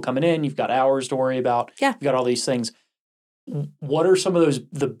got people coming in, you've got hours to worry about. Yeah. You've got all these things. What are some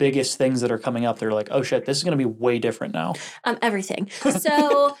of the biggest things that are coming up? They're like, oh shit, this is going to be way different now. Everything.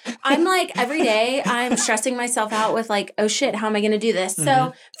 So I'm like, every day I'm stressing myself out with like, oh shit, how am I going to do this?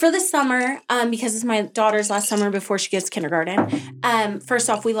 So for the summer, because it's my daughter's last summer before she gets kindergarten,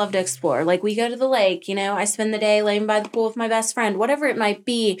 first off, we love to explore. Like we go to the lake, I spend the day laying by the pool with my best friend, whatever it might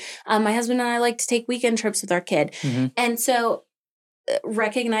be. My husband and I like to take weekend trips with our kid. And so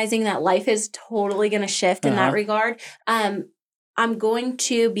recognizing that life is totally going to shift in that regard. I'm going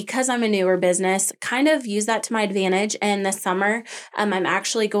to, because I'm a newer business, kind of use that to my advantage. And this summer, I'm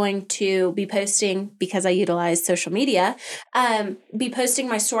actually going to be posting, because I utilize social media, be posting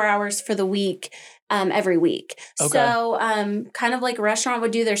my store hours for the week every week. Okay. So kind of like a restaurant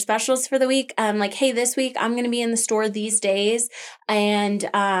would do their specials for the week. Like, hey, this week I'm going to be in the store these days. And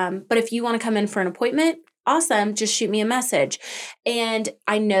but if you want to come in for an appointment, awesome, just shoot me a message. And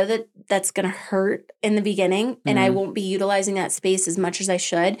I know that that's going to hurt in the beginning and I won't be utilizing that space as much as I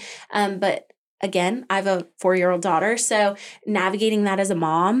should. But again, I have a 4-year-old daughter, so navigating that as a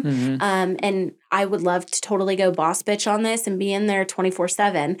mom, and I would love to totally go boss bitch on this and be in there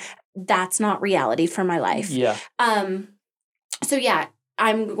 24/7. That's not reality for my life. Yeah. So yeah,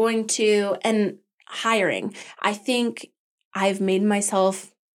 I'm going to, and hiring, I think I've made myself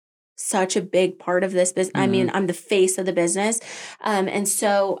such a big part of this business. I mean, I'm the face of the business. And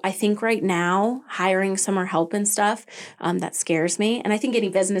so I think right now hiring summer help and stuff, that scares me. And I think any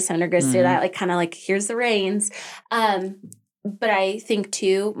business owner goes through that, like kind of like, here's the reins. But I think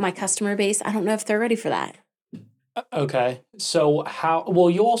too, my customer base, I don't know if they're ready for that. Okay. So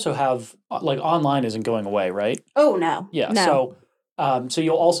you also have, like online isn't going away, right? Oh, no. Yeah. No. So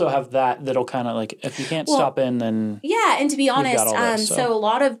you'll also have that'll kind of like, if you can't stop in, then yeah. And to be honest, this, so a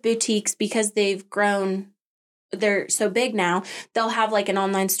lot of boutiques, because they've grown they're so big now, they'll have like an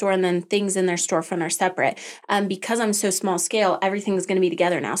online store and then things in their storefront are separate. Because I'm so small scale, everything's going to be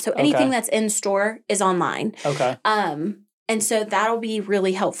together now. So anything that's in store is online. Okay. And so that'll be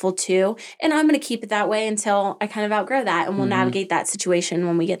really helpful too. And I'm going to keep it that way until I kind of outgrow that, and we'll navigate that situation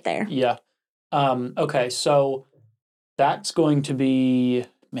when we get there. Yeah. Okay. So that's going to be,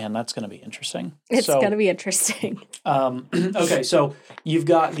 man, that's going to be interesting. It's going to be interesting. Okay. So you've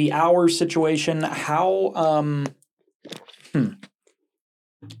got the hours situation. How,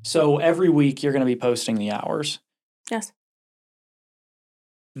 so every week you're going to be posting the hours. Yes.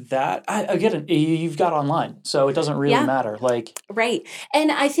 That I get it. You've got online, so it doesn't really matter. Like, right.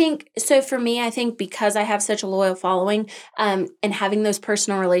 And I think so. For me, I think because I have such a loyal following, and having those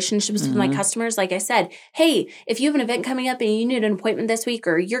personal relationships with my customers, like I said, hey, if you have an event coming up and you need an appointment this week,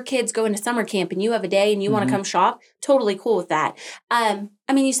 or your kid's going to summer camp and you have a day and you want to come shop, totally cool with that.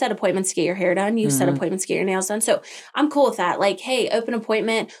 I mean, you set appointments to get your hair done. You set appointments to get your nails done. So I'm cool with that. Like, hey, open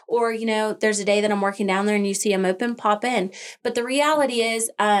appointment, or, there's a day that I'm working down there and you see them open, pop in. But the reality is,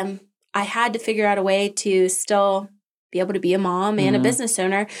 I had to figure out a way to still be able to be a mom and a business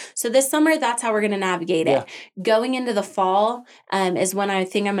owner. So this summer, that's how we're going to navigate it. Going into the fall is when I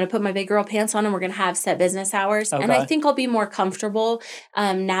think I'm going to put my big girl pants on and we're going to have set business hours. Okay. And I think I'll be more comfortable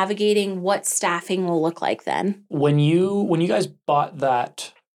navigating what staffing will look like then. When you guys bought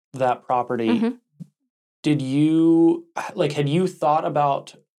that property, did you, had you thought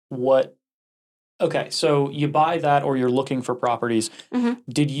about what, okay, so you buy that or you're looking for properties.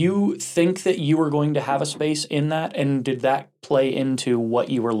 Did you think that you were going to have a space in that? And did that play into what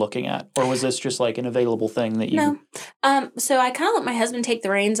you were looking at? Or was this just like an available thing that you... No. So I kind of let my husband take the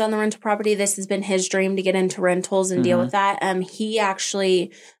reins on the rental property. This has been his dream to get into rentals and deal with that. He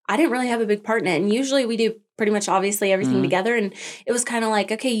actually, I didn't really have a big part in it. And usually we do pretty much obviously everything together. And it was kind of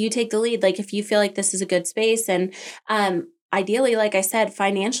like, okay, you take the lead. Like if you feel like this is a good space. And ideally, like I said,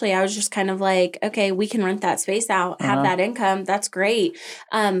 financially, I was just kind of like, okay, we can rent that space out, have that income. That's great.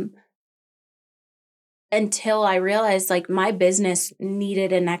 Until I realized like my business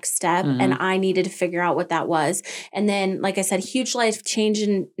needed a next step and I needed to figure out what that was. And then, like I said, huge life change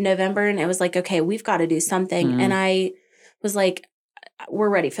in November. And it was like, okay, we've got to do something. And I was like, we're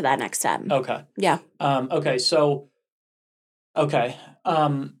ready for that next step. Okay. Yeah. Okay. So, okay.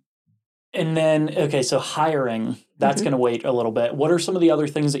 And then, so hiring, that's going to wait a little bit. What are some of the other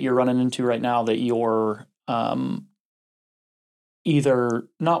things that you're running into right now that you're either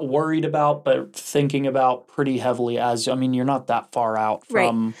not worried about, but thinking about pretty heavily you're not that far out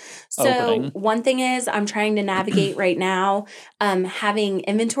from opening. So one thing is I'm trying to navigate right now, having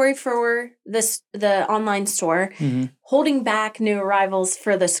inventory for the online store, holding back new arrivals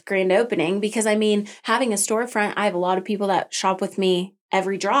for this grand opening, because having a storefront, I have a lot of people that shop with me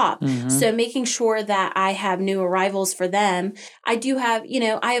every drop. So making sure that I have new arrivals for them. I do have,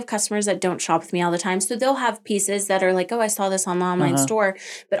 I have customers that don't shop with me all the time. So they'll have pieces that are like, oh, I saw this on the online store,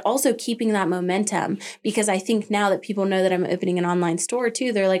 but also keeping that momentum, because I think now that people know that I'm opening an online store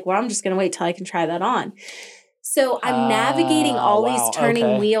too, they're like, well, I'm just going to wait till I can try that on. So I'm navigating all these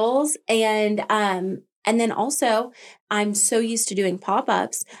turning wheels, and then also, I'm so used to doing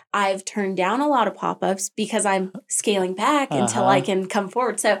pop-ups. I've turned down a lot of pop-ups because I'm scaling back until I can come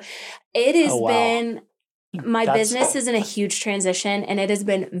forward. So it has been, my business is in a huge transition, and it has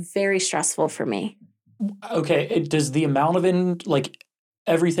been very stressful for me. Okay. Does the amount of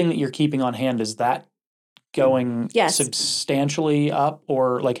everything that you're keeping on hand, is that going substantially up,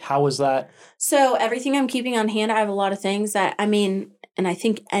 or how is that? So everything I'm keeping on hand, I have a lot of things that, and I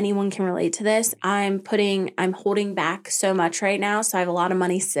think anyone can relate to this. I'm holding back so much right now. So I have a lot of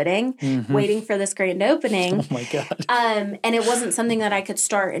money sitting, waiting for this grand opening. Oh my God. And it wasn't something that I could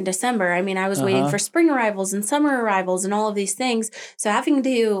start in December. I was waiting for spring arrivals and summer arrivals and all of these things. So having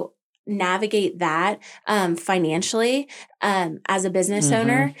to navigate that financially as a business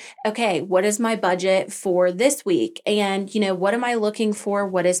owner. Okay, what is my budget for this week? And, what am I looking for?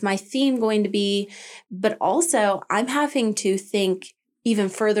 What is my theme going to be? But also, I'm having to think even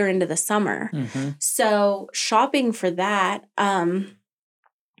further into the summer. So shopping for that, that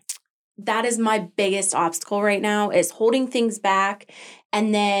is my biggest obstacle right now, is holding things back,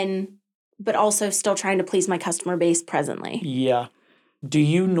 and then, but also still trying to please my customer base presently. Yeah. Do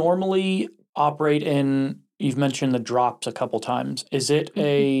you normally operate in, you've mentioned the drops a couple times. Is it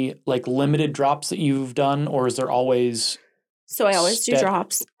a limited drops that you've done, or is there always? So I always do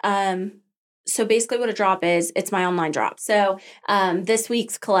drops. So basically what a drop is, it's my online drop. So this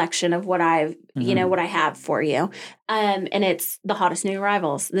week's collection of what I've, what I have for you. And it's the hottest new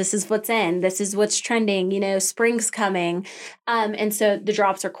arrivals. This is what's in. This is what's trending. Spring's coming. And so the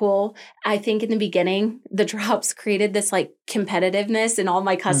drops are cool. I think in the beginning, the drops created this like competitiveness in all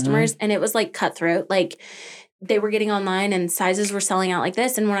my customers. And it was like cutthroat. Like they were getting online and sizes were selling out like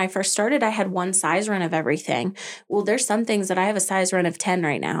this. And when I first started, I had one size run of everything. Well, there's some things that I have a size run of 10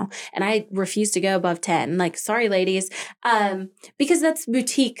 right now, and I refuse to go above 10. Like, sorry, ladies, because that's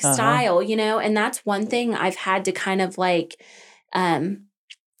boutique style, and that's one thing I've had to kind of like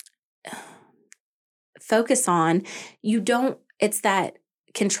focus on. It's that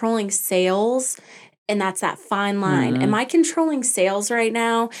controlling sales. And that's that fine line. Am I controlling sales right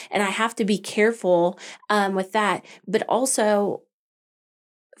now? And I have to be careful with that. But also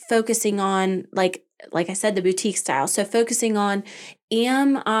focusing on, like I said, the boutique style. So focusing on,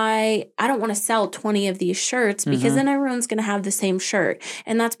 I don't want to sell 20 of these shirts because then everyone's going to have the same shirt.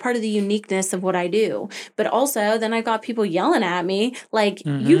 And that's part of the uniqueness of what I do. But also then I got people yelling at me like,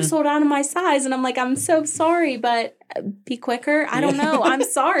 you've sold out of my size. And I'm like, I'm so sorry, but be quicker. I don't know. I'm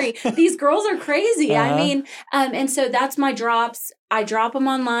sorry. These girls are crazy. I mean, and so that's my drops. I drop them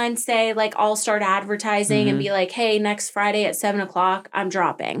online, say like, I'll start advertising and be like, hey, next Friday at 7:00, I'm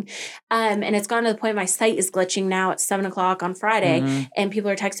dropping. And it's gone to the point my site is glitching now at 7:00 on Friday. And people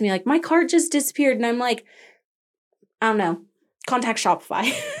are texting me like, my cart just disappeared. And I'm like, I don't know. Contact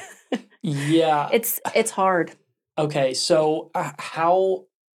Shopify. Yeah. It's hard. Okay. So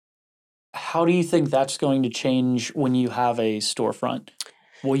how do you think that's going to change when you have a storefront?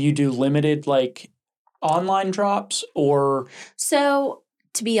 Will you do limited like online drops or? So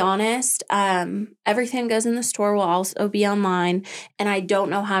to be honest, everything goes in the store will also be online, and I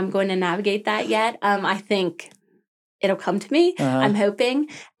don't know how I'm going to navigate that yet. I think it'll come to me. I'm hoping.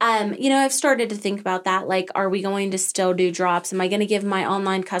 I've started to think about that. Like, are we going to still do drops? Am I going to give my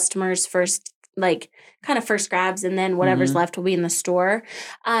online customers first, like kind of first grabs, and then whatever's left will be in the store?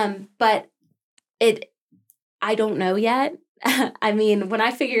 But I don't know yet. I mean, when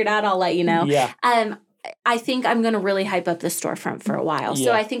I figure it out, I'll let you know. Yeah. I think I'm going to really hype up the storefront for a while. Yeah.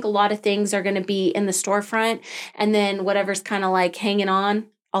 So I think a lot of things are going to be in the storefront, and then whatever's kind of like hanging on,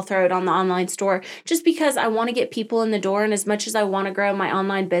 I'll throw it on the online store just because I want to get people in the door. And as much as I want to grow my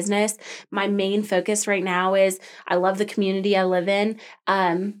online business, my main focus right now is I love the community I live in.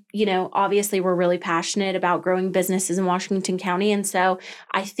 Obviously we're really passionate about growing businesses in Washington County. And so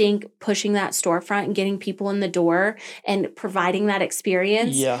I think pushing that storefront and getting people in the door and providing that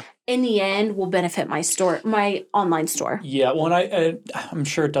experience in the end will benefit my online store. Yeah. Well, and I'm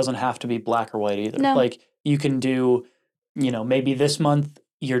sure it doesn't have to be black or white either. No. Like you can do, maybe this month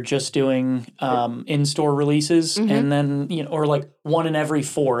you're just doing in-store releases and then, or like 1 in every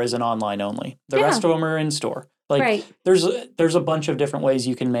 4 is an online only. The rest of them are in-store. Like there's a bunch of different ways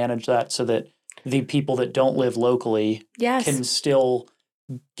you can manage that so that the people that don't live locally can still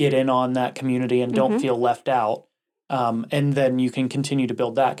get in on that community and don't feel left out. And then you can continue to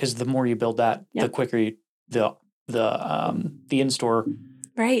build that because the more you build that, the quicker the in-store,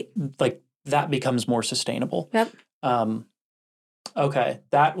 like that becomes more sustainable. Yep. Okay,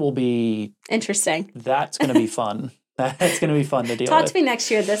 that will be interesting. That's going to be fun. That's going to be fun to deal with. Talk to me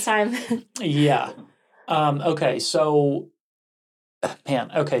next year this time. Yeah. Okay, so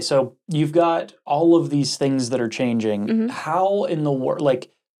you've got all of these things that are changing. How in the world,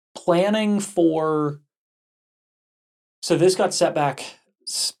 like planning for, so this got set back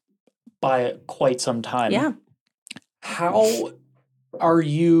by quite some time. Yeah. How are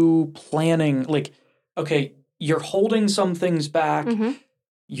you planning, like, okay, you're holding some things back.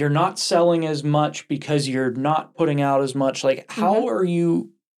 You're not selling as much because you're not putting out as much. Like, how are you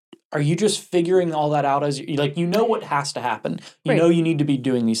just figuring all that out as like, what has to happen? You know you need to be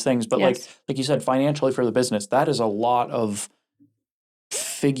doing these things. But like you said, financially for the business, that is a lot of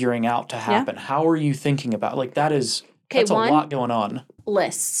figuring out to happen. How are you thinking about like that's a lot going on.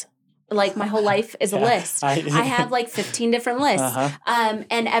 Lists. Like my whole life is a list. I have like 15 different lists. And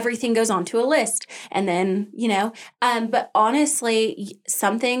everything goes onto a list. And then, but honestly,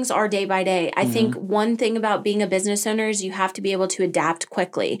 some things are day by day. I think one thing about being a business owner is you have to be able to adapt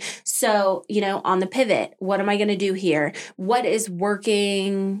quickly. So, on the pivot, what am I going to do here? What is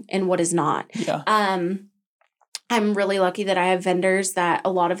working and what is not? Yeah. I'm really lucky that I have vendors that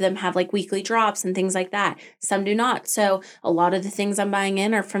a lot of them have like weekly drops and things like that. Some do not. So a lot of the things I'm buying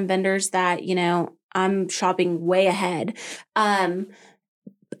in are from vendors that, I'm shopping way ahead.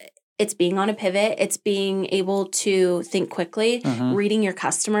 It's being on a pivot. It's being able to think quickly, reading your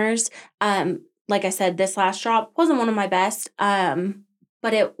customers. Like I said, this last drop wasn't one of my best.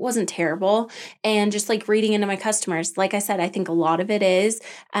 but it wasn't terrible. And just like reading into my customers, like I said, I think a lot of it is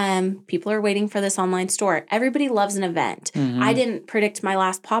people are waiting for this online store. Everybody loves an event. I didn't predict my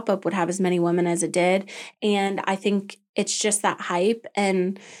last pop-up would have as many women as it did. And I think it's just that hype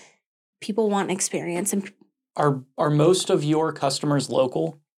and people want an experience. And Are most of your customers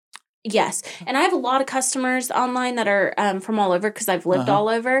local? yes. And I have a lot of customers online that are from all over because I've lived all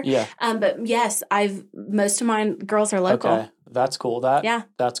over. Yeah. But yes, most of my girls are local. Okay. That's cool.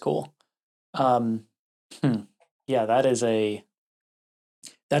 That's cool. Yeah,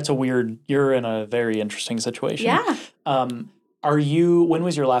 that's a weird, you're in a very interesting situation. Yeah. When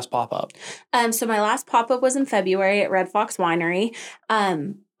was your last pop-up? So my last pop-up was in February at Red Fox Winery.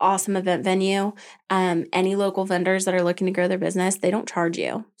 Awesome event venue. Any local vendors that are looking to grow their business, they don't charge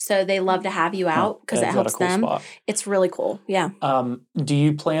you. So they love to have you out because it helps them. Spot? It's really cool. Yeah. Do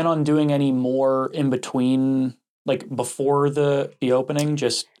you plan on doing any more in between, like before the opening?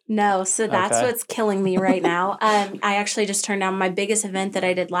 No, so that's what's killing me right now. I actually just turned down my biggest event that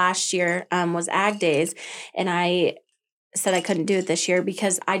I did last year was Ag Days, and I said I couldn't do it this year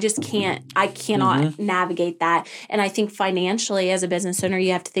because I cannot navigate that. And I think financially as a business owner,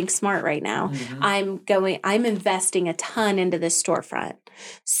 you have to think smart right now. I'm investing a ton into this storefront.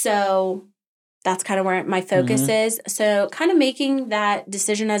 So that's kind of where my focus is. So kind of making that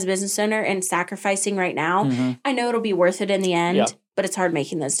decision as a business owner and sacrificing right now. I know it'll be worth it in the end, but it's hard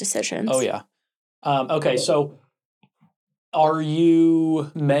making those decisions. Oh yeah. Okay. So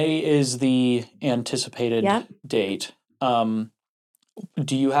May is the anticipated date.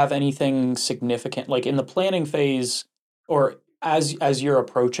 Do you have anything significant, like in the planning phase or as you're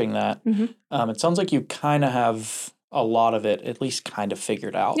approaching that? It sounds like you kind of have a lot of it at least kind of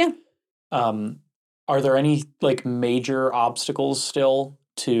figured out. Yeah. Are there any like major obstacles still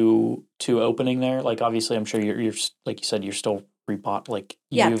to opening there? Like obviously I'm sure you're like you said, you're still you've got to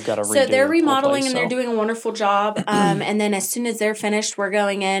redo. So they're remodeling and they're doing a wonderful job. And then as soon as they're finished, we're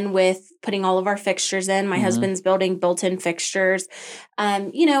going in with putting all of our fixtures in. My husband's building built-in fixtures.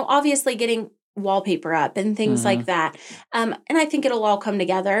 Obviously getting wallpaper up and things like that. And I think it'll all come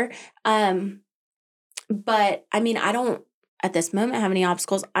together. But I mean, I don't at this moment have any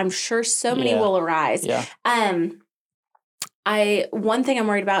obstacles. I'm sure so many will arise. Yeah. One thing I'm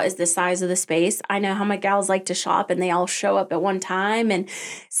worried about is the size of the space. I know how my gals like to shop and they all show up at one time. And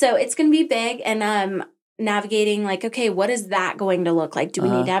so it's going to be big and navigating like, okay, what is that going to look like? Do we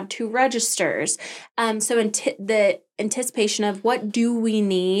need to have 2 registers? So the anticipation of what do we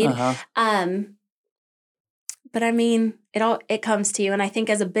need? But I mean, it comes to you. And I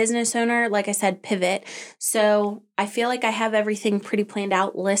think as a business owner, like I said, pivot. So I feel like I have everything pretty planned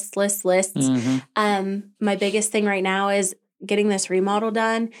out, lists. My biggest thing right now is getting this remodel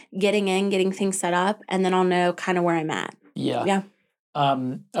done, getting things set up, and then I'll know kind of where I'm at. Yeah.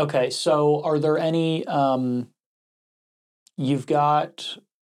 Okay. So are there any, you've got,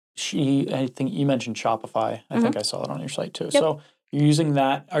 I think you mentioned Shopify. I think I saw that on your site too. Yep. So you're using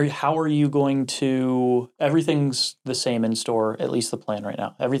that. How are you going to, everything's the same in store, at least the plan right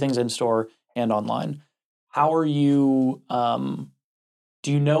now. Everything's in store and online. How are you,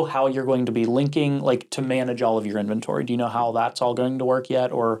 do you know how you're going to be linking, like to manage all of your inventory? Do you know how that's all going to work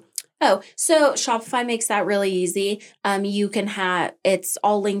yet or? Oh, so Shopify makes that really easy. You can it's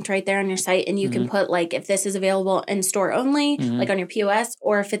all linked right there on your site and you can put like if this is available in store only, like on your POS,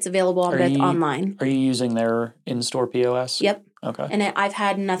 or if it's available on both online. Are you using their in-store POS? Yep. Okay. And I've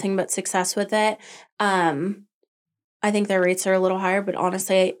had nothing but success with it. I think their rates are a little higher, but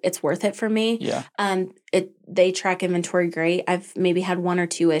honestly, it's worth it for me. Yeah. They track inventory great. I've maybe had 1 or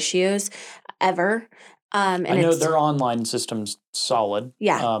 2 issues ever. And I know their online system's solid.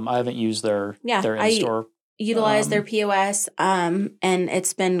 Yeah. I haven't used their in-store. I utilize their POS, and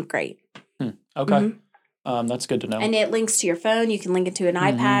it's been great. Okay. That's good to know. And it links to your phone. You can link it to an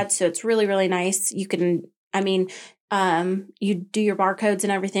iPad, so it's really, really nice. You can, you do your barcodes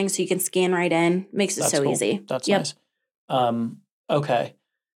and everything, so you can scan right in. Makes it so easy. That's nice. Okay.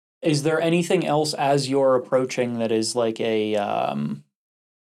 Is there anything else as you're approaching that is like a,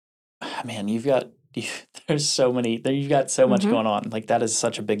 man, you've got so much going on. Like that is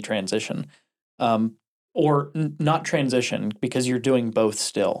such a big transition. Or not transition because you're doing both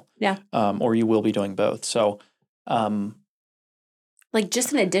still. Yeah. Or you will be doing both. So, like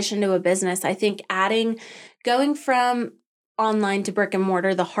just in addition to a business, I think going from online to brick and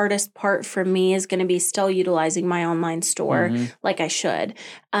mortar, the hardest part for me is going to be still utilizing my online store like I should.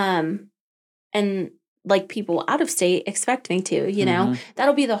 And like people out of state expect me to,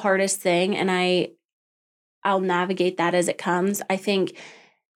 that'll be the hardest thing. And I'll navigate that as it comes. I think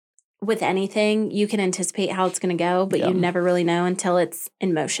with anything, you can anticipate how it's going to go, but you never really know until it's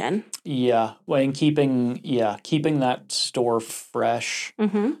in motion. Yeah. Well, and keeping that store fresh.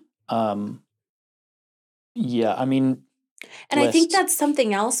 Mm-hmm. Yeah. I mean, and I think that's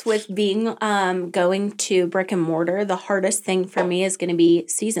something else with being going to brick and mortar. The hardest thing for me is going to be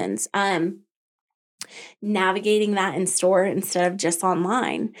seasons. Navigating that in store instead of just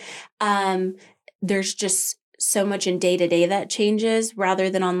online. There's just so much in day to day that changes rather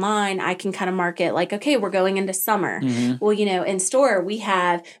than online. I can kind of market like, okay, we're going into summer. Mm-hmm. Well, in store we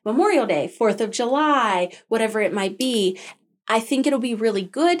have Memorial Day, 4th of July, whatever it might be. I think it'll be really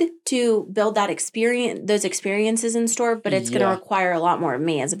good to build that those experiences in store, but it's going to require a lot more of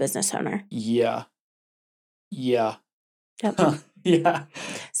me as a business owner. Yeah. Yep. Yeah.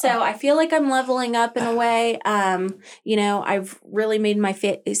 So I feel like I'm leveling up in a way. I've really made my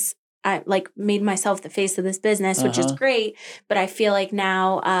face. I made myself the face of this business, which is great. But I feel like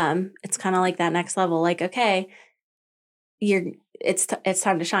now it's kind of like that next level. Like, okay, it's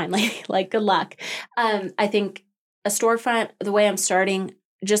time to shine. Like good luck. I think a storefront, the way I'm starting,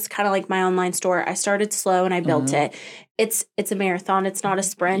 just kind of like my online store, I started slow and I built it. It's a marathon. It's not a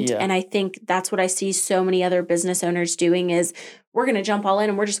sprint. Yeah. And I think that's what I see so many other business owners doing is we're going to jump all in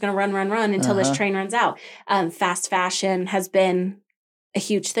and we're just going to run until this train runs out. Fast fashion has been a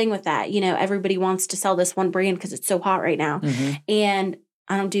huge thing with that. Everybody wants to sell this one brand because it's so hot right now. And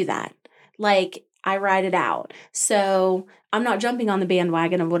I don't do that. I ride it out. So I'm not jumping on the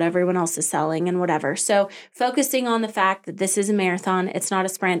bandwagon of what everyone else is selling and whatever. So focusing on the fact that this is a marathon, it's not a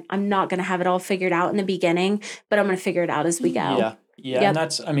sprint. I'm not going to have it all figured out in the beginning, but I'm going to figure it out as we go. Yeah. Yep. And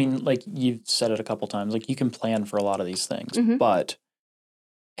that's, you've said it a couple times, you can plan for a lot of these things, but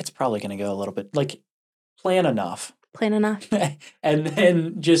it's probably going to go a little bit, plan enough. And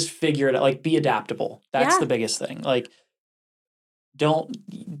then just figure it out, be adaptable. That's the biggest thing.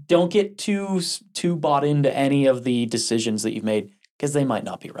 Don't get too bought into any of the decisions that you've made because they might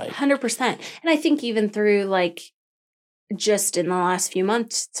not be right. 100%. And I think even through just in the last few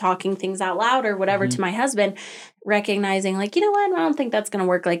months, talking things out loud or whatever to my husband, recognizing you know what, I don't think that's going to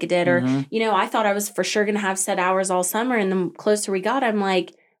work like it did. Or, I thought I was for sure going to have set hours all summer. And the closer we got, I'm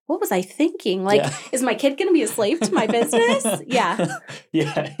like, what was I thinking? Is my kid going to be a slave to my business? Yeah.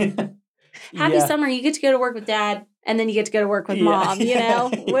 Happy summer. You get to go to work with dad. And then you get to go to work with mom,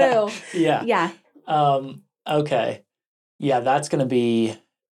 Woo. Yeah. Okay. Yeah, that's going to be,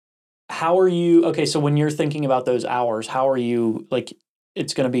 how are you, okay, so when you're thinking about those hours, how are you,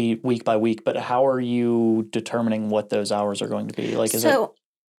 it's going to be week by week, but how are you determining what those hours are going to be?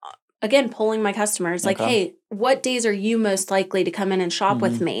 Again, polling my customers, hey, what days are you most likely to come in and shop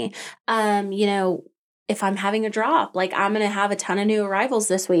with me? If I'm having a drop, I'm going to have a ton of new arrivals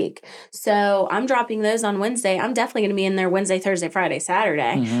this week. So I'm dropping those on Wednesday. I'm definitely going to be in there Wednesday, Thursday, Friday,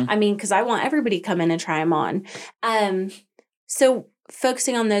 Saturday. Because I want everybody to come in and try them on. So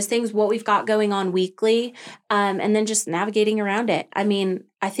focusing on those things, what we've got going on weekly, and then just navigating around it. I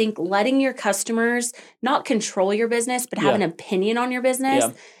think letting your customers not control your business, but have an opinion on your business.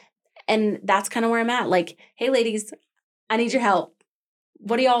 Yeah. And that's kind of where I'm at. Hey, ladies, I need your help.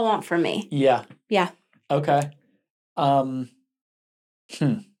 What do y'all want from me? Yeah. Yeah. Okay. Okay.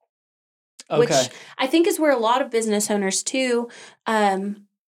 Which I think is where a lot of business owners too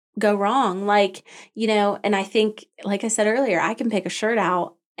go wrong. And I think, like I said earlier, I can pick a shirt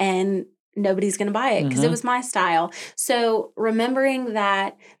out and nobody's going to buy it because it was my style. So remembering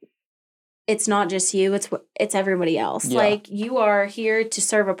that it's not just you, it's everybody else. Yeah. You are here to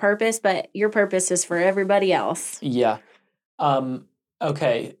serve a purpose, but your purpose is for everybody else. Yeah.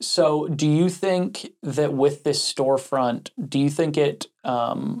 Okay, so do you think that with this storefront, do you think it,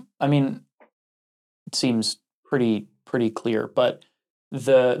 it seems pretty clear, but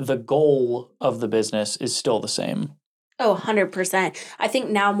the goal of the business is still the same? Oh, 100%. I think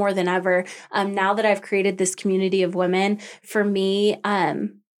now more than ever, now that I've created this community of women, for me,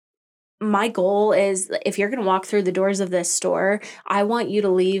 my goal is if you're going to walk through the doors of this store, I want you to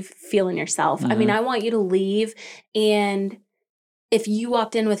leave feeling yourself. I want you to leave, and if you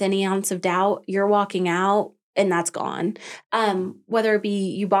walked in with any ounce of doubt, you're walking out and that's gone. Whether it be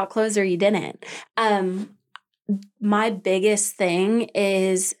you bought clothes or you didn't. My biggest thing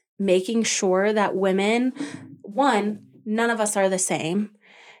is making sure that women, one, none of us are the same.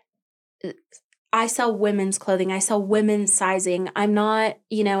 I sell women's clothing. I sell women's sizing. I'm not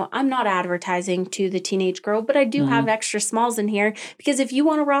advertising to the teenage girl, but I do have extra smalls in here because if you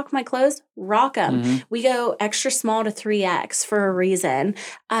want to rock my clothes, rock them. We go extra small to 3X for a reason.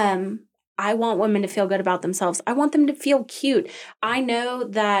 I want women to feel good about themselves. I want them to feel cute. I know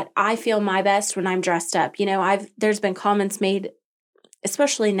that I feel my best when I'm dressed up. There's been comments made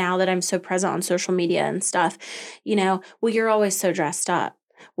especially now that I'm so present on social media and stuff, well, you're always so dressed up.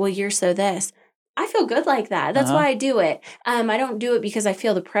 Well, you're so this. I feel good like that. That's why I do it. I don't do it because I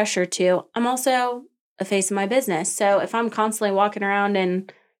feel the pressure to. I'm also a face of my business. So if I'm constantly walking around in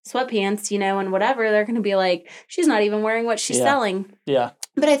sweatpants, and whatever, they're going to be like, she's not even wearing what she's selling. Yeah.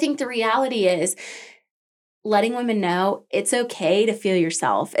 But I think the reality is letting women know it's okay to feel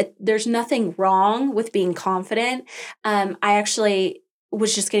yourself. There's nothing wrong with being confident. I actually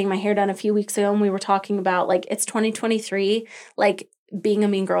was just getting my hair done a few weeks ago, and we were talking about, like, it's 2023, like, being a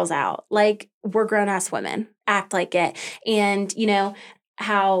mean girl's out. Like, we're grown-ass women. Act like it. And,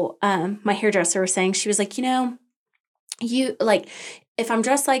 how my hairdresser was saying, she was like, you, like, if I'm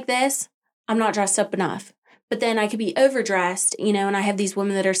dressed like this, I'm not dressed up enough. But then I could be overdressed, and I have these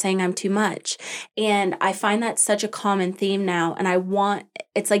women that are saying I'm too much. And I find that such a common theme now. And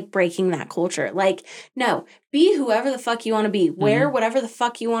it's like breaking that culture. Like, no, be whoever the fuck you want to be. Wear whatever the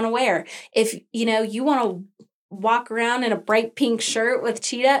fuck you want to wear. If, you want to walk around in a bright pink shirt with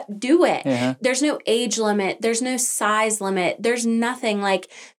cheetah, do it. Yeah. There's no age limit. There's no size limit. There's nothing.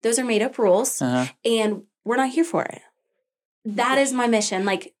 Like, those are made up rules. And we're not here for it. That is my mission.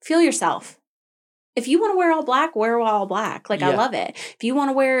 Like, feel yourself. If you want to wear all black, wear all black. Like, I love it. If you want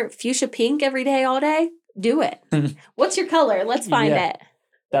to wear fuchsia pink every day, all day, do it. What's your color? Let's find it.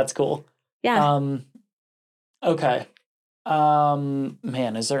 That's cool. Yeah. Okay.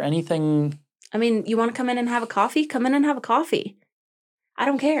 Man, is there anything? I mean, you want to come in and have a coffee? Come in and have a coffee. I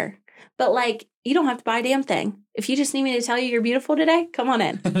don't care. But, like, you don't have to buy a damn thing. If you just need me to tell you you're beautiful today, come on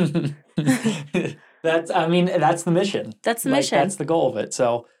in. That's the mission. That's the mission. That's the goal of it.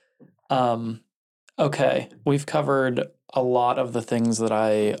 So, okay, we've covered a lot of the things that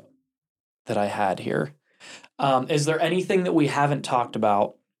I had here. Is there anything that we haven't talked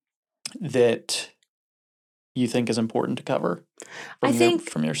about that you think is important to cover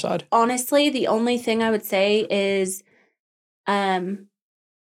from your side? Honestly, the only thing I would say is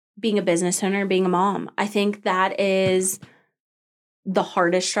being a business owner, being a mom. I think that is the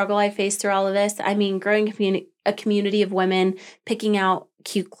hardest struggle I faced through all of this. I mean, growing a community of women, picking out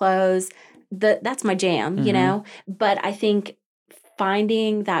cute clothes, that's my jam, But I think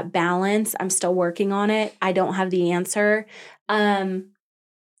finding that balance, I'm still working on it. I don't have the answer.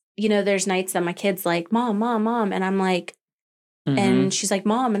 There's nights that my kid's like, Mom, Mom, Mom. And I'm like, and she's like,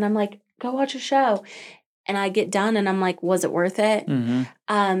 Mom. And I'm like, go watch a show. And I get done and I'm like, was it worth it?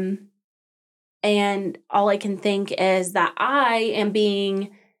 And all I can think is that I am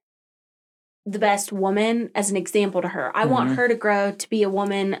being the best woman as an example to her. I want her to grow to be a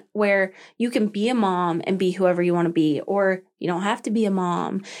woman where you can be a mom and be whoever you want to be, or you don't have to be a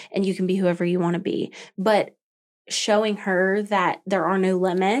mom and you can be whoever you want to be. But showing her that there are no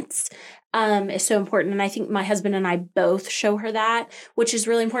limits is so important. And I think my husband and I both show her that, which is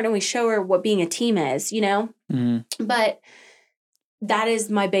really important. We show her what being a team is, But that is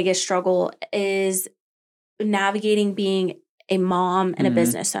my biggest struggle, is navigating being a mom and a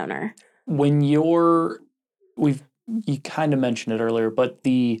business owner. When you kind of mentioned it earlier, but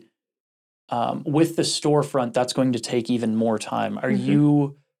the with the storefront, that's going to take even more time. Are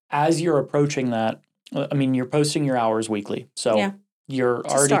you, as you're approaching that, I mean, you're posting your hours weekly, so you're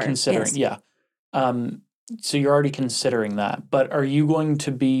already considering, so you're already considering that. But are you going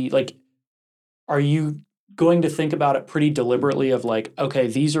to be like, are you going to think about it pretty deliberately of like, okay,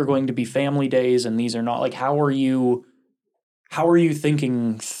 these are going to be family days and these are not? Like, how are you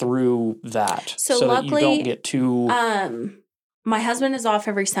thinking through that so luckily, that you don't get too... my husband is off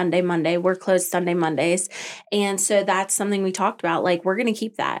every Sunday, Monday. We're closed Sunday, Mondays. And so that's something we talked about. Like, we're going to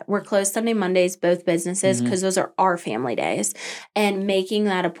keep that. We're closed Sunday, Mondays, both businesses, because those are our family days. And making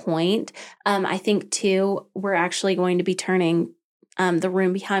that a point, I think, too, we're actually going to be turning the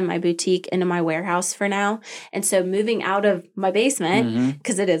room behind my boutique into my warehouse for now. And so moving out of my basement,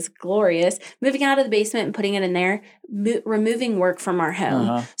 because it is glorious, moving out of the basement and putting it in there, removing work from our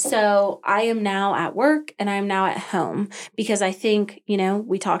home. So I am now at work and I am now at home, because I think,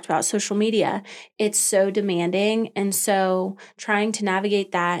 we talked about social media. It's so demanding. And so trying to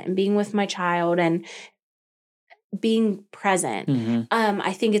navigate that and being with my child and being present,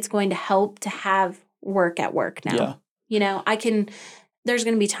 I think it's going to help to have work at work now. There's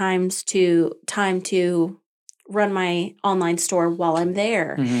going to be time to run my online store while I'm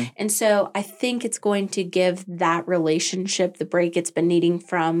there. And so I think it's going to give that relationship the break it's been needing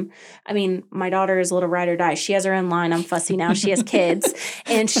from, my daughter is a little ride or die. She has her own line. I'm fussy now. She has kids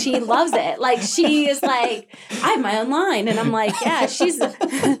and she loves it. Like, she is like, I have my own line. And I'm like, yeah, she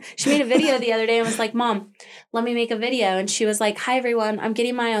made a video the other day and was like, Mom, let me make a video. And she was like, hi, everyone, I'm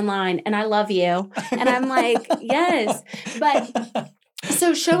getting my own line and I love you. And I'm like, yes. But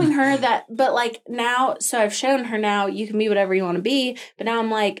So showing her that, but like now, so I've shown her now you can be whatever you want to be. But now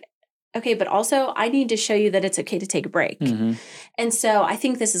I'm like, okay, but also I need to show you that it's okay to take a break. Mm-hmm. And so I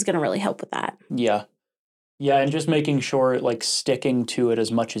think this is going to really help with that. Yeah. Yeah. And just making sure like sticking to it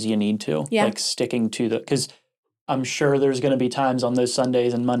as much as you need to. Yeah. Like sticking to because I'm sure there's going to be times on those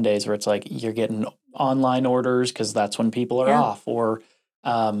Sundays and Mondays where it's like you're getting online orders because that's when people are off, or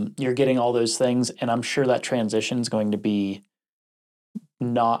you're getting all those things. And I'm sure that transition is going to be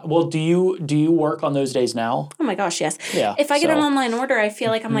not well. Do you work on those days now? Oh my gosh, yes. Yeah. If I get an online order, I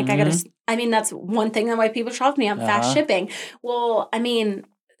feel like I'm like, I Mm-hmm. gotta, I mean, that's one thing that why people shop me. I'm fast shipping. Well, I mean,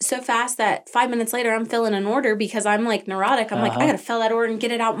 so fast that 5 minutes later I'm filling an order because I'm like neurotic. I'm like, I gotta fill that order and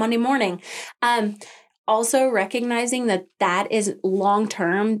get it out Monday morning. Also recognizing that that is long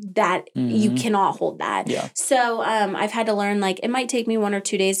term, that you cannot hold that. Yeah. So I've had to learn, like, it might take me 1 or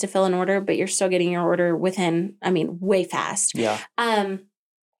 2 days to fill an order, but you're still getting your order within, I mean, way fast. Yeah.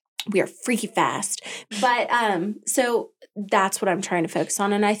 We are freaky fast. But so that's what I'm trying to focus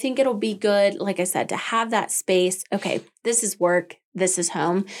on. And I think it'll be good, like I said, to have that space. Okay, this is work, this is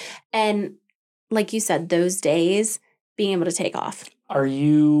home. And like you said, those days being able to take off. Are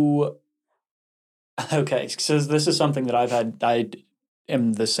you okay? So this is something that I've had. I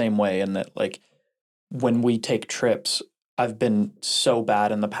am the same way in that, like, when we take trips, I've been so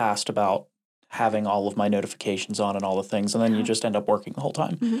bad in the past about having all of my notifications on and all the things, and then you just end up working the whole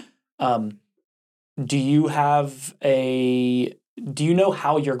time. Mm-hmm. Do you know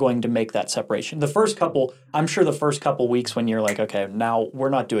how you're going to make that separation? I'm sure the first couple weeks when you're like, okay, now we're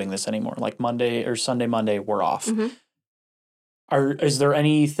not doing this anymore. Like Monday or Sunday, Monday, we're off. Mm-hmm. Is there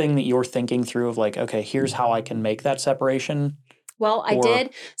anything that you're thinking through of like, okay, here's how I can make that separation? Well, I did.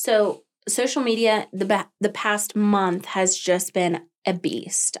 So social media, the past month has just been a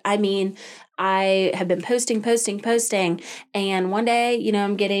beast. I mean, I have been posting, and one day,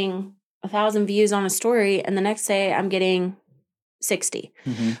 I'm getting 1,000 views on a story, and the next day I'm getting 60.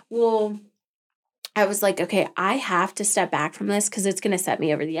 Mm-hmm. Well, I was like, okay, I have to step back from this because it's going to set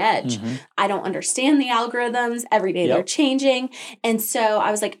me over the edge. Mm-hmm. I don't understand the algorithms. Every day they're changing. And so I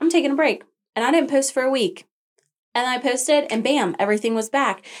was like, I'm taking a break. And I didn't post for a week. And I posted and bam, everything was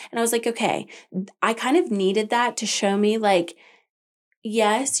back. And I was like, okay, I kind of needed that to show me, like,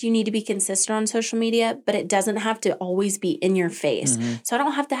 yes, you need to be consistent on social media, but it doesn't have to always be in your face. Mm-hmm. So I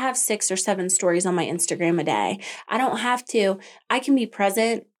don't have to have 6 or 7 stories on my Instagram a day. I can be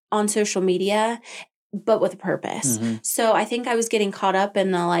present on social media, but with a purpose. Mm-hmm. So I think I was getting caught up in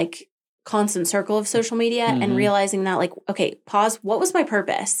the like constant circle of social media and realizing that, like, okay, pause. What was my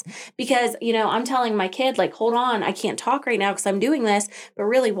purpose? Because, I'm telling my kid, like, hold on, I can't talk right now because I'm doing this, but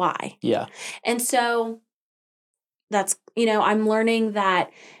really why? Yeah. And so that's, I'm learning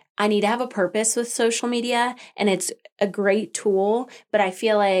that I need to have a purpose with social media, and it's a great tool, but I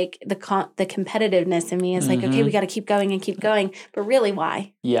feel like the competitiveness in me is like, okay, we got to keep going and keep going, but really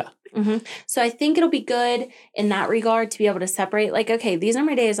why? Yeah. Mm-hmm. So I think it'll be good in that regard to be able to separate, like, okay, these are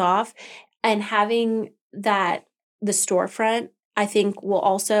my days off, and having that, the storefront, I think will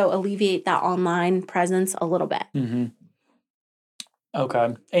also alleviate that online presence a little bit. Mm-hmm.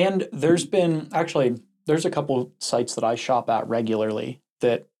 Okay. And there's a couple sites that I shop at regularly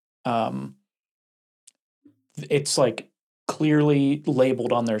that it's like clearly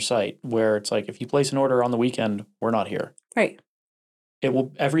labeled on their site where it's like, if you place an order on the weekend, we're not here. Right.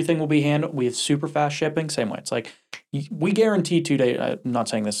 Everything will be handled. We have super fast shipping. Same way. It's like, we guarantee 2 day. I'm not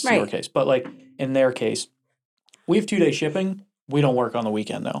saying this is your case, but like in their case, we have 2 day shipping. We don't work on the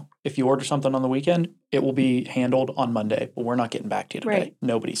weekend though. If you order something on the weekend, it will be handled on Monday, but we're not getting back to you today. Right.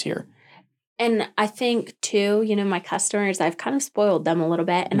 Nobody's here. And I think, too, my customers, I've kind of spoiled them a little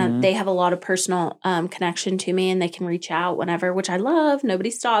bit. And they have a lot of personal connection to me, and they can reach out whenever, which I love.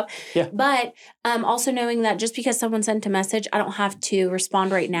 Nobody stop. Yeah. But also knowing that just because someone sent a message, I don't have to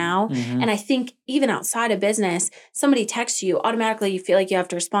respond right now. Mm-hmm. And I think even outside of business, somebody texts you, automatically you feel like you have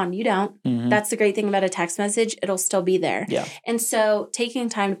to respond. You don't. Mm-hmm. That's the great thing about a text message. It'll still be there. Yeah. And so taking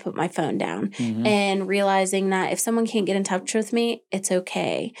time to put my phone down and realizing that if someone can't get in touch with me, it's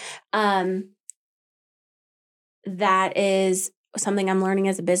okay. That is something I'm learning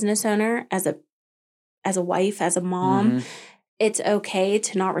as a business owner, as a wife, as a mom. It's okay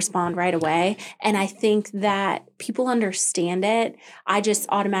to not respond right away. And I think that people understand it. I just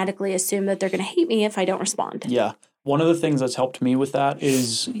automatically assume that they're going to hate me if I don't respond. Yeah. One of the things that's helped me with that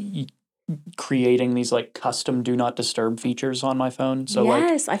is creating these like custom do not disturb features on my phone. So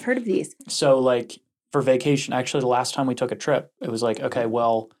yes, I've heard of these. So like for vacation, actually the last time we took a trip, it was like, okay,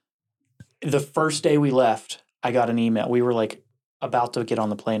 well, the first day we left, I got an email. We were like about to get on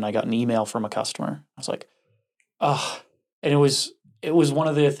the plane. I got an email from a customer. I was like, oh, and it was it was one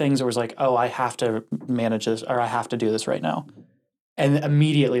of the things where it was like, oh, I have to manage this or I have to do this right now. And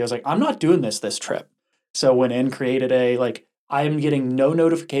immediately I was like, I'm not doing this trip. So went in, created I am getting no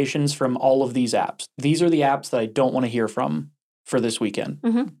notifications from all of these apps. These are the apps that I don't want to hear from for this weekend.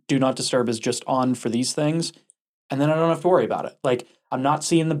 Mm-hmm. Do not disturb is just on for these things. And then I don't have to worry about it. Like, I'm not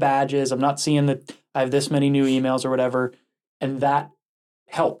seeing the badges. I'm not seeing that I have this many new emails or whatever. And that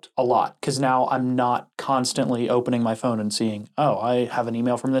helped a lot because now I'm not constantly opening my phone and seeing, oh, I have an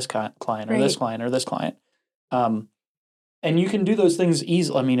email from this client or this client or this client. And you can do those things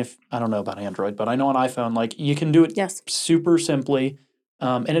easily. I mean, if I don't know about Android, but I know on iPhone, like you can do it super simply.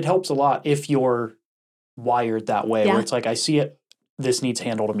 And it helps a lot if you're wired that way, where it's like, I see it, this needs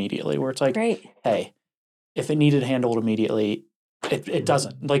handled immediately. Where it's like, hey, if it needed handled immediately, it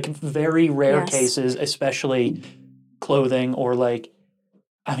doesn't. Like very rare cases, especially clothing or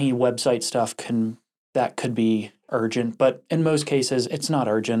website stuff that could be urgent. But in most cases, it's not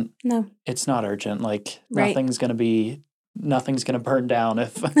urgent. No. It's not urgent. Like nothing's going to burn down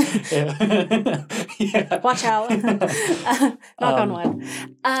if Watch out. Knock on wood.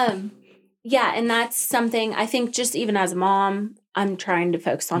 Yeah, and that's something I think just even as a mom, I'm trying to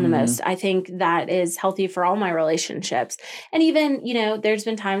focus on the most. I think that is healthy for all my relationships. And even, there's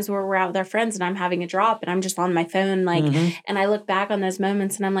been times where we're out with our friends and I'm having a drop and I'm just on my phone, and I look back on those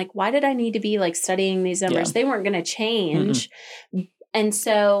moments and I'm like, why did I need to be studying these numbers? Yeah. They weren't going to change. And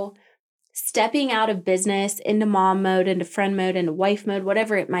so stepping out of business into mom mode, into friend mode, into wife mode,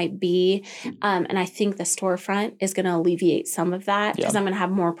 whatever it might be. And I think the storefront is going to alleviate some of that because I'm going to have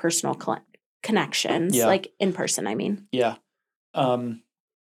more personal connections, in person, I mean. Yeah.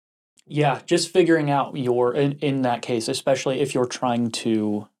 Just figuring out in that case, especially if you're trying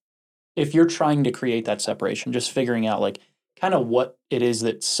to create that separation, just figuring out kind of what it is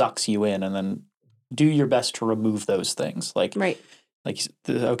that sucks you in and then do your best to remove those things.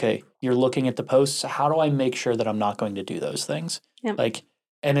 Okay, you're looking at the posts. How do I make sure that I'm not going to do those things? Yep.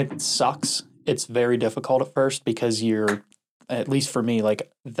 And it sucks. It's very difficult at first because at least for me,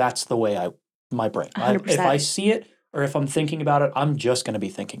 that's the way my brain. If I see it or if I'm thinking about it, I'm just going to be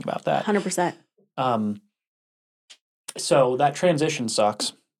thinking about that. 100%. So that transition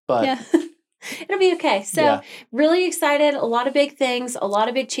sucks, but it'll be okay. So really excited. A lot of big things, a lot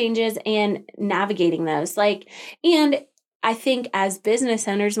of big changes, and navigating those. And I think as business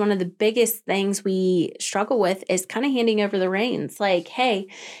owners, one of the biggest things we struggle with is kind of handing over the reins. Hey,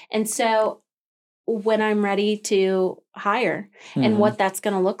 and so when I'm ready to hire and what that's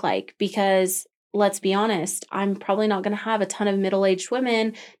going to look like, because let's be honest, I'm probably not going to have a ton of middle-aged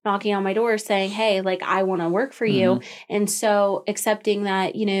women knocking on my door saying, hey, I want to work for you. And so accepting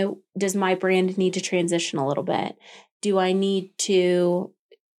that, does my brand need to transition a little bit? Do I need to,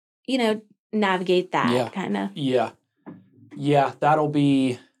 navigate that kind of? Yeah, that'll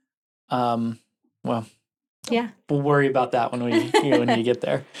be, we'll worry about that when you get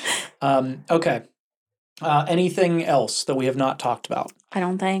there. Okay. Anything else that we have not talked about? I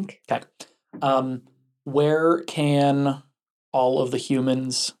don't think. Okay. Where can all of the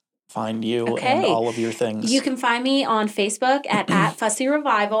humans find you and all of your things? You can find me on Facebook at Fussy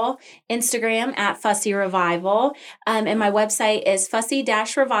Revival, Instagram at Fussy Revival, and my website is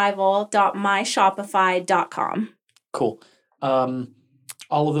fussy-revival.myshopify.com. Cool. All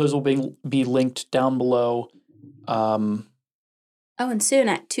of those will be linked down below. And soon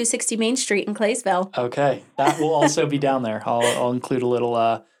at 260 Main Street in Claysville. Okay, that will also be down there. I'll include a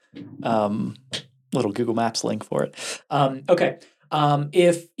little Google Maps link for it. Okay.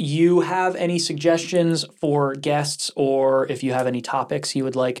 If you have any suggestions for guests or if you have any topics you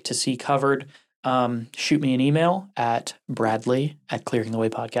would like to see covered, shoot me an email at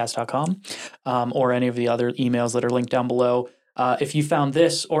bradley@clearingthewaypodcast.com, or any of the other emails that are linked down below. If you found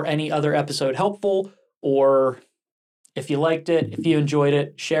this or any other episode helpful, or if you liked it, if you enjoyed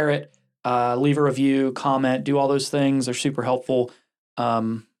it, share it, leave a review, comment, do all those things. They're super helpful.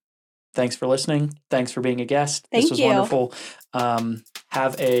 Thanks for listening. Thanks for being a guest. This was wonderful.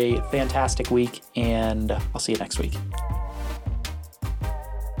 Have a fantastic week, and I'll see you next week.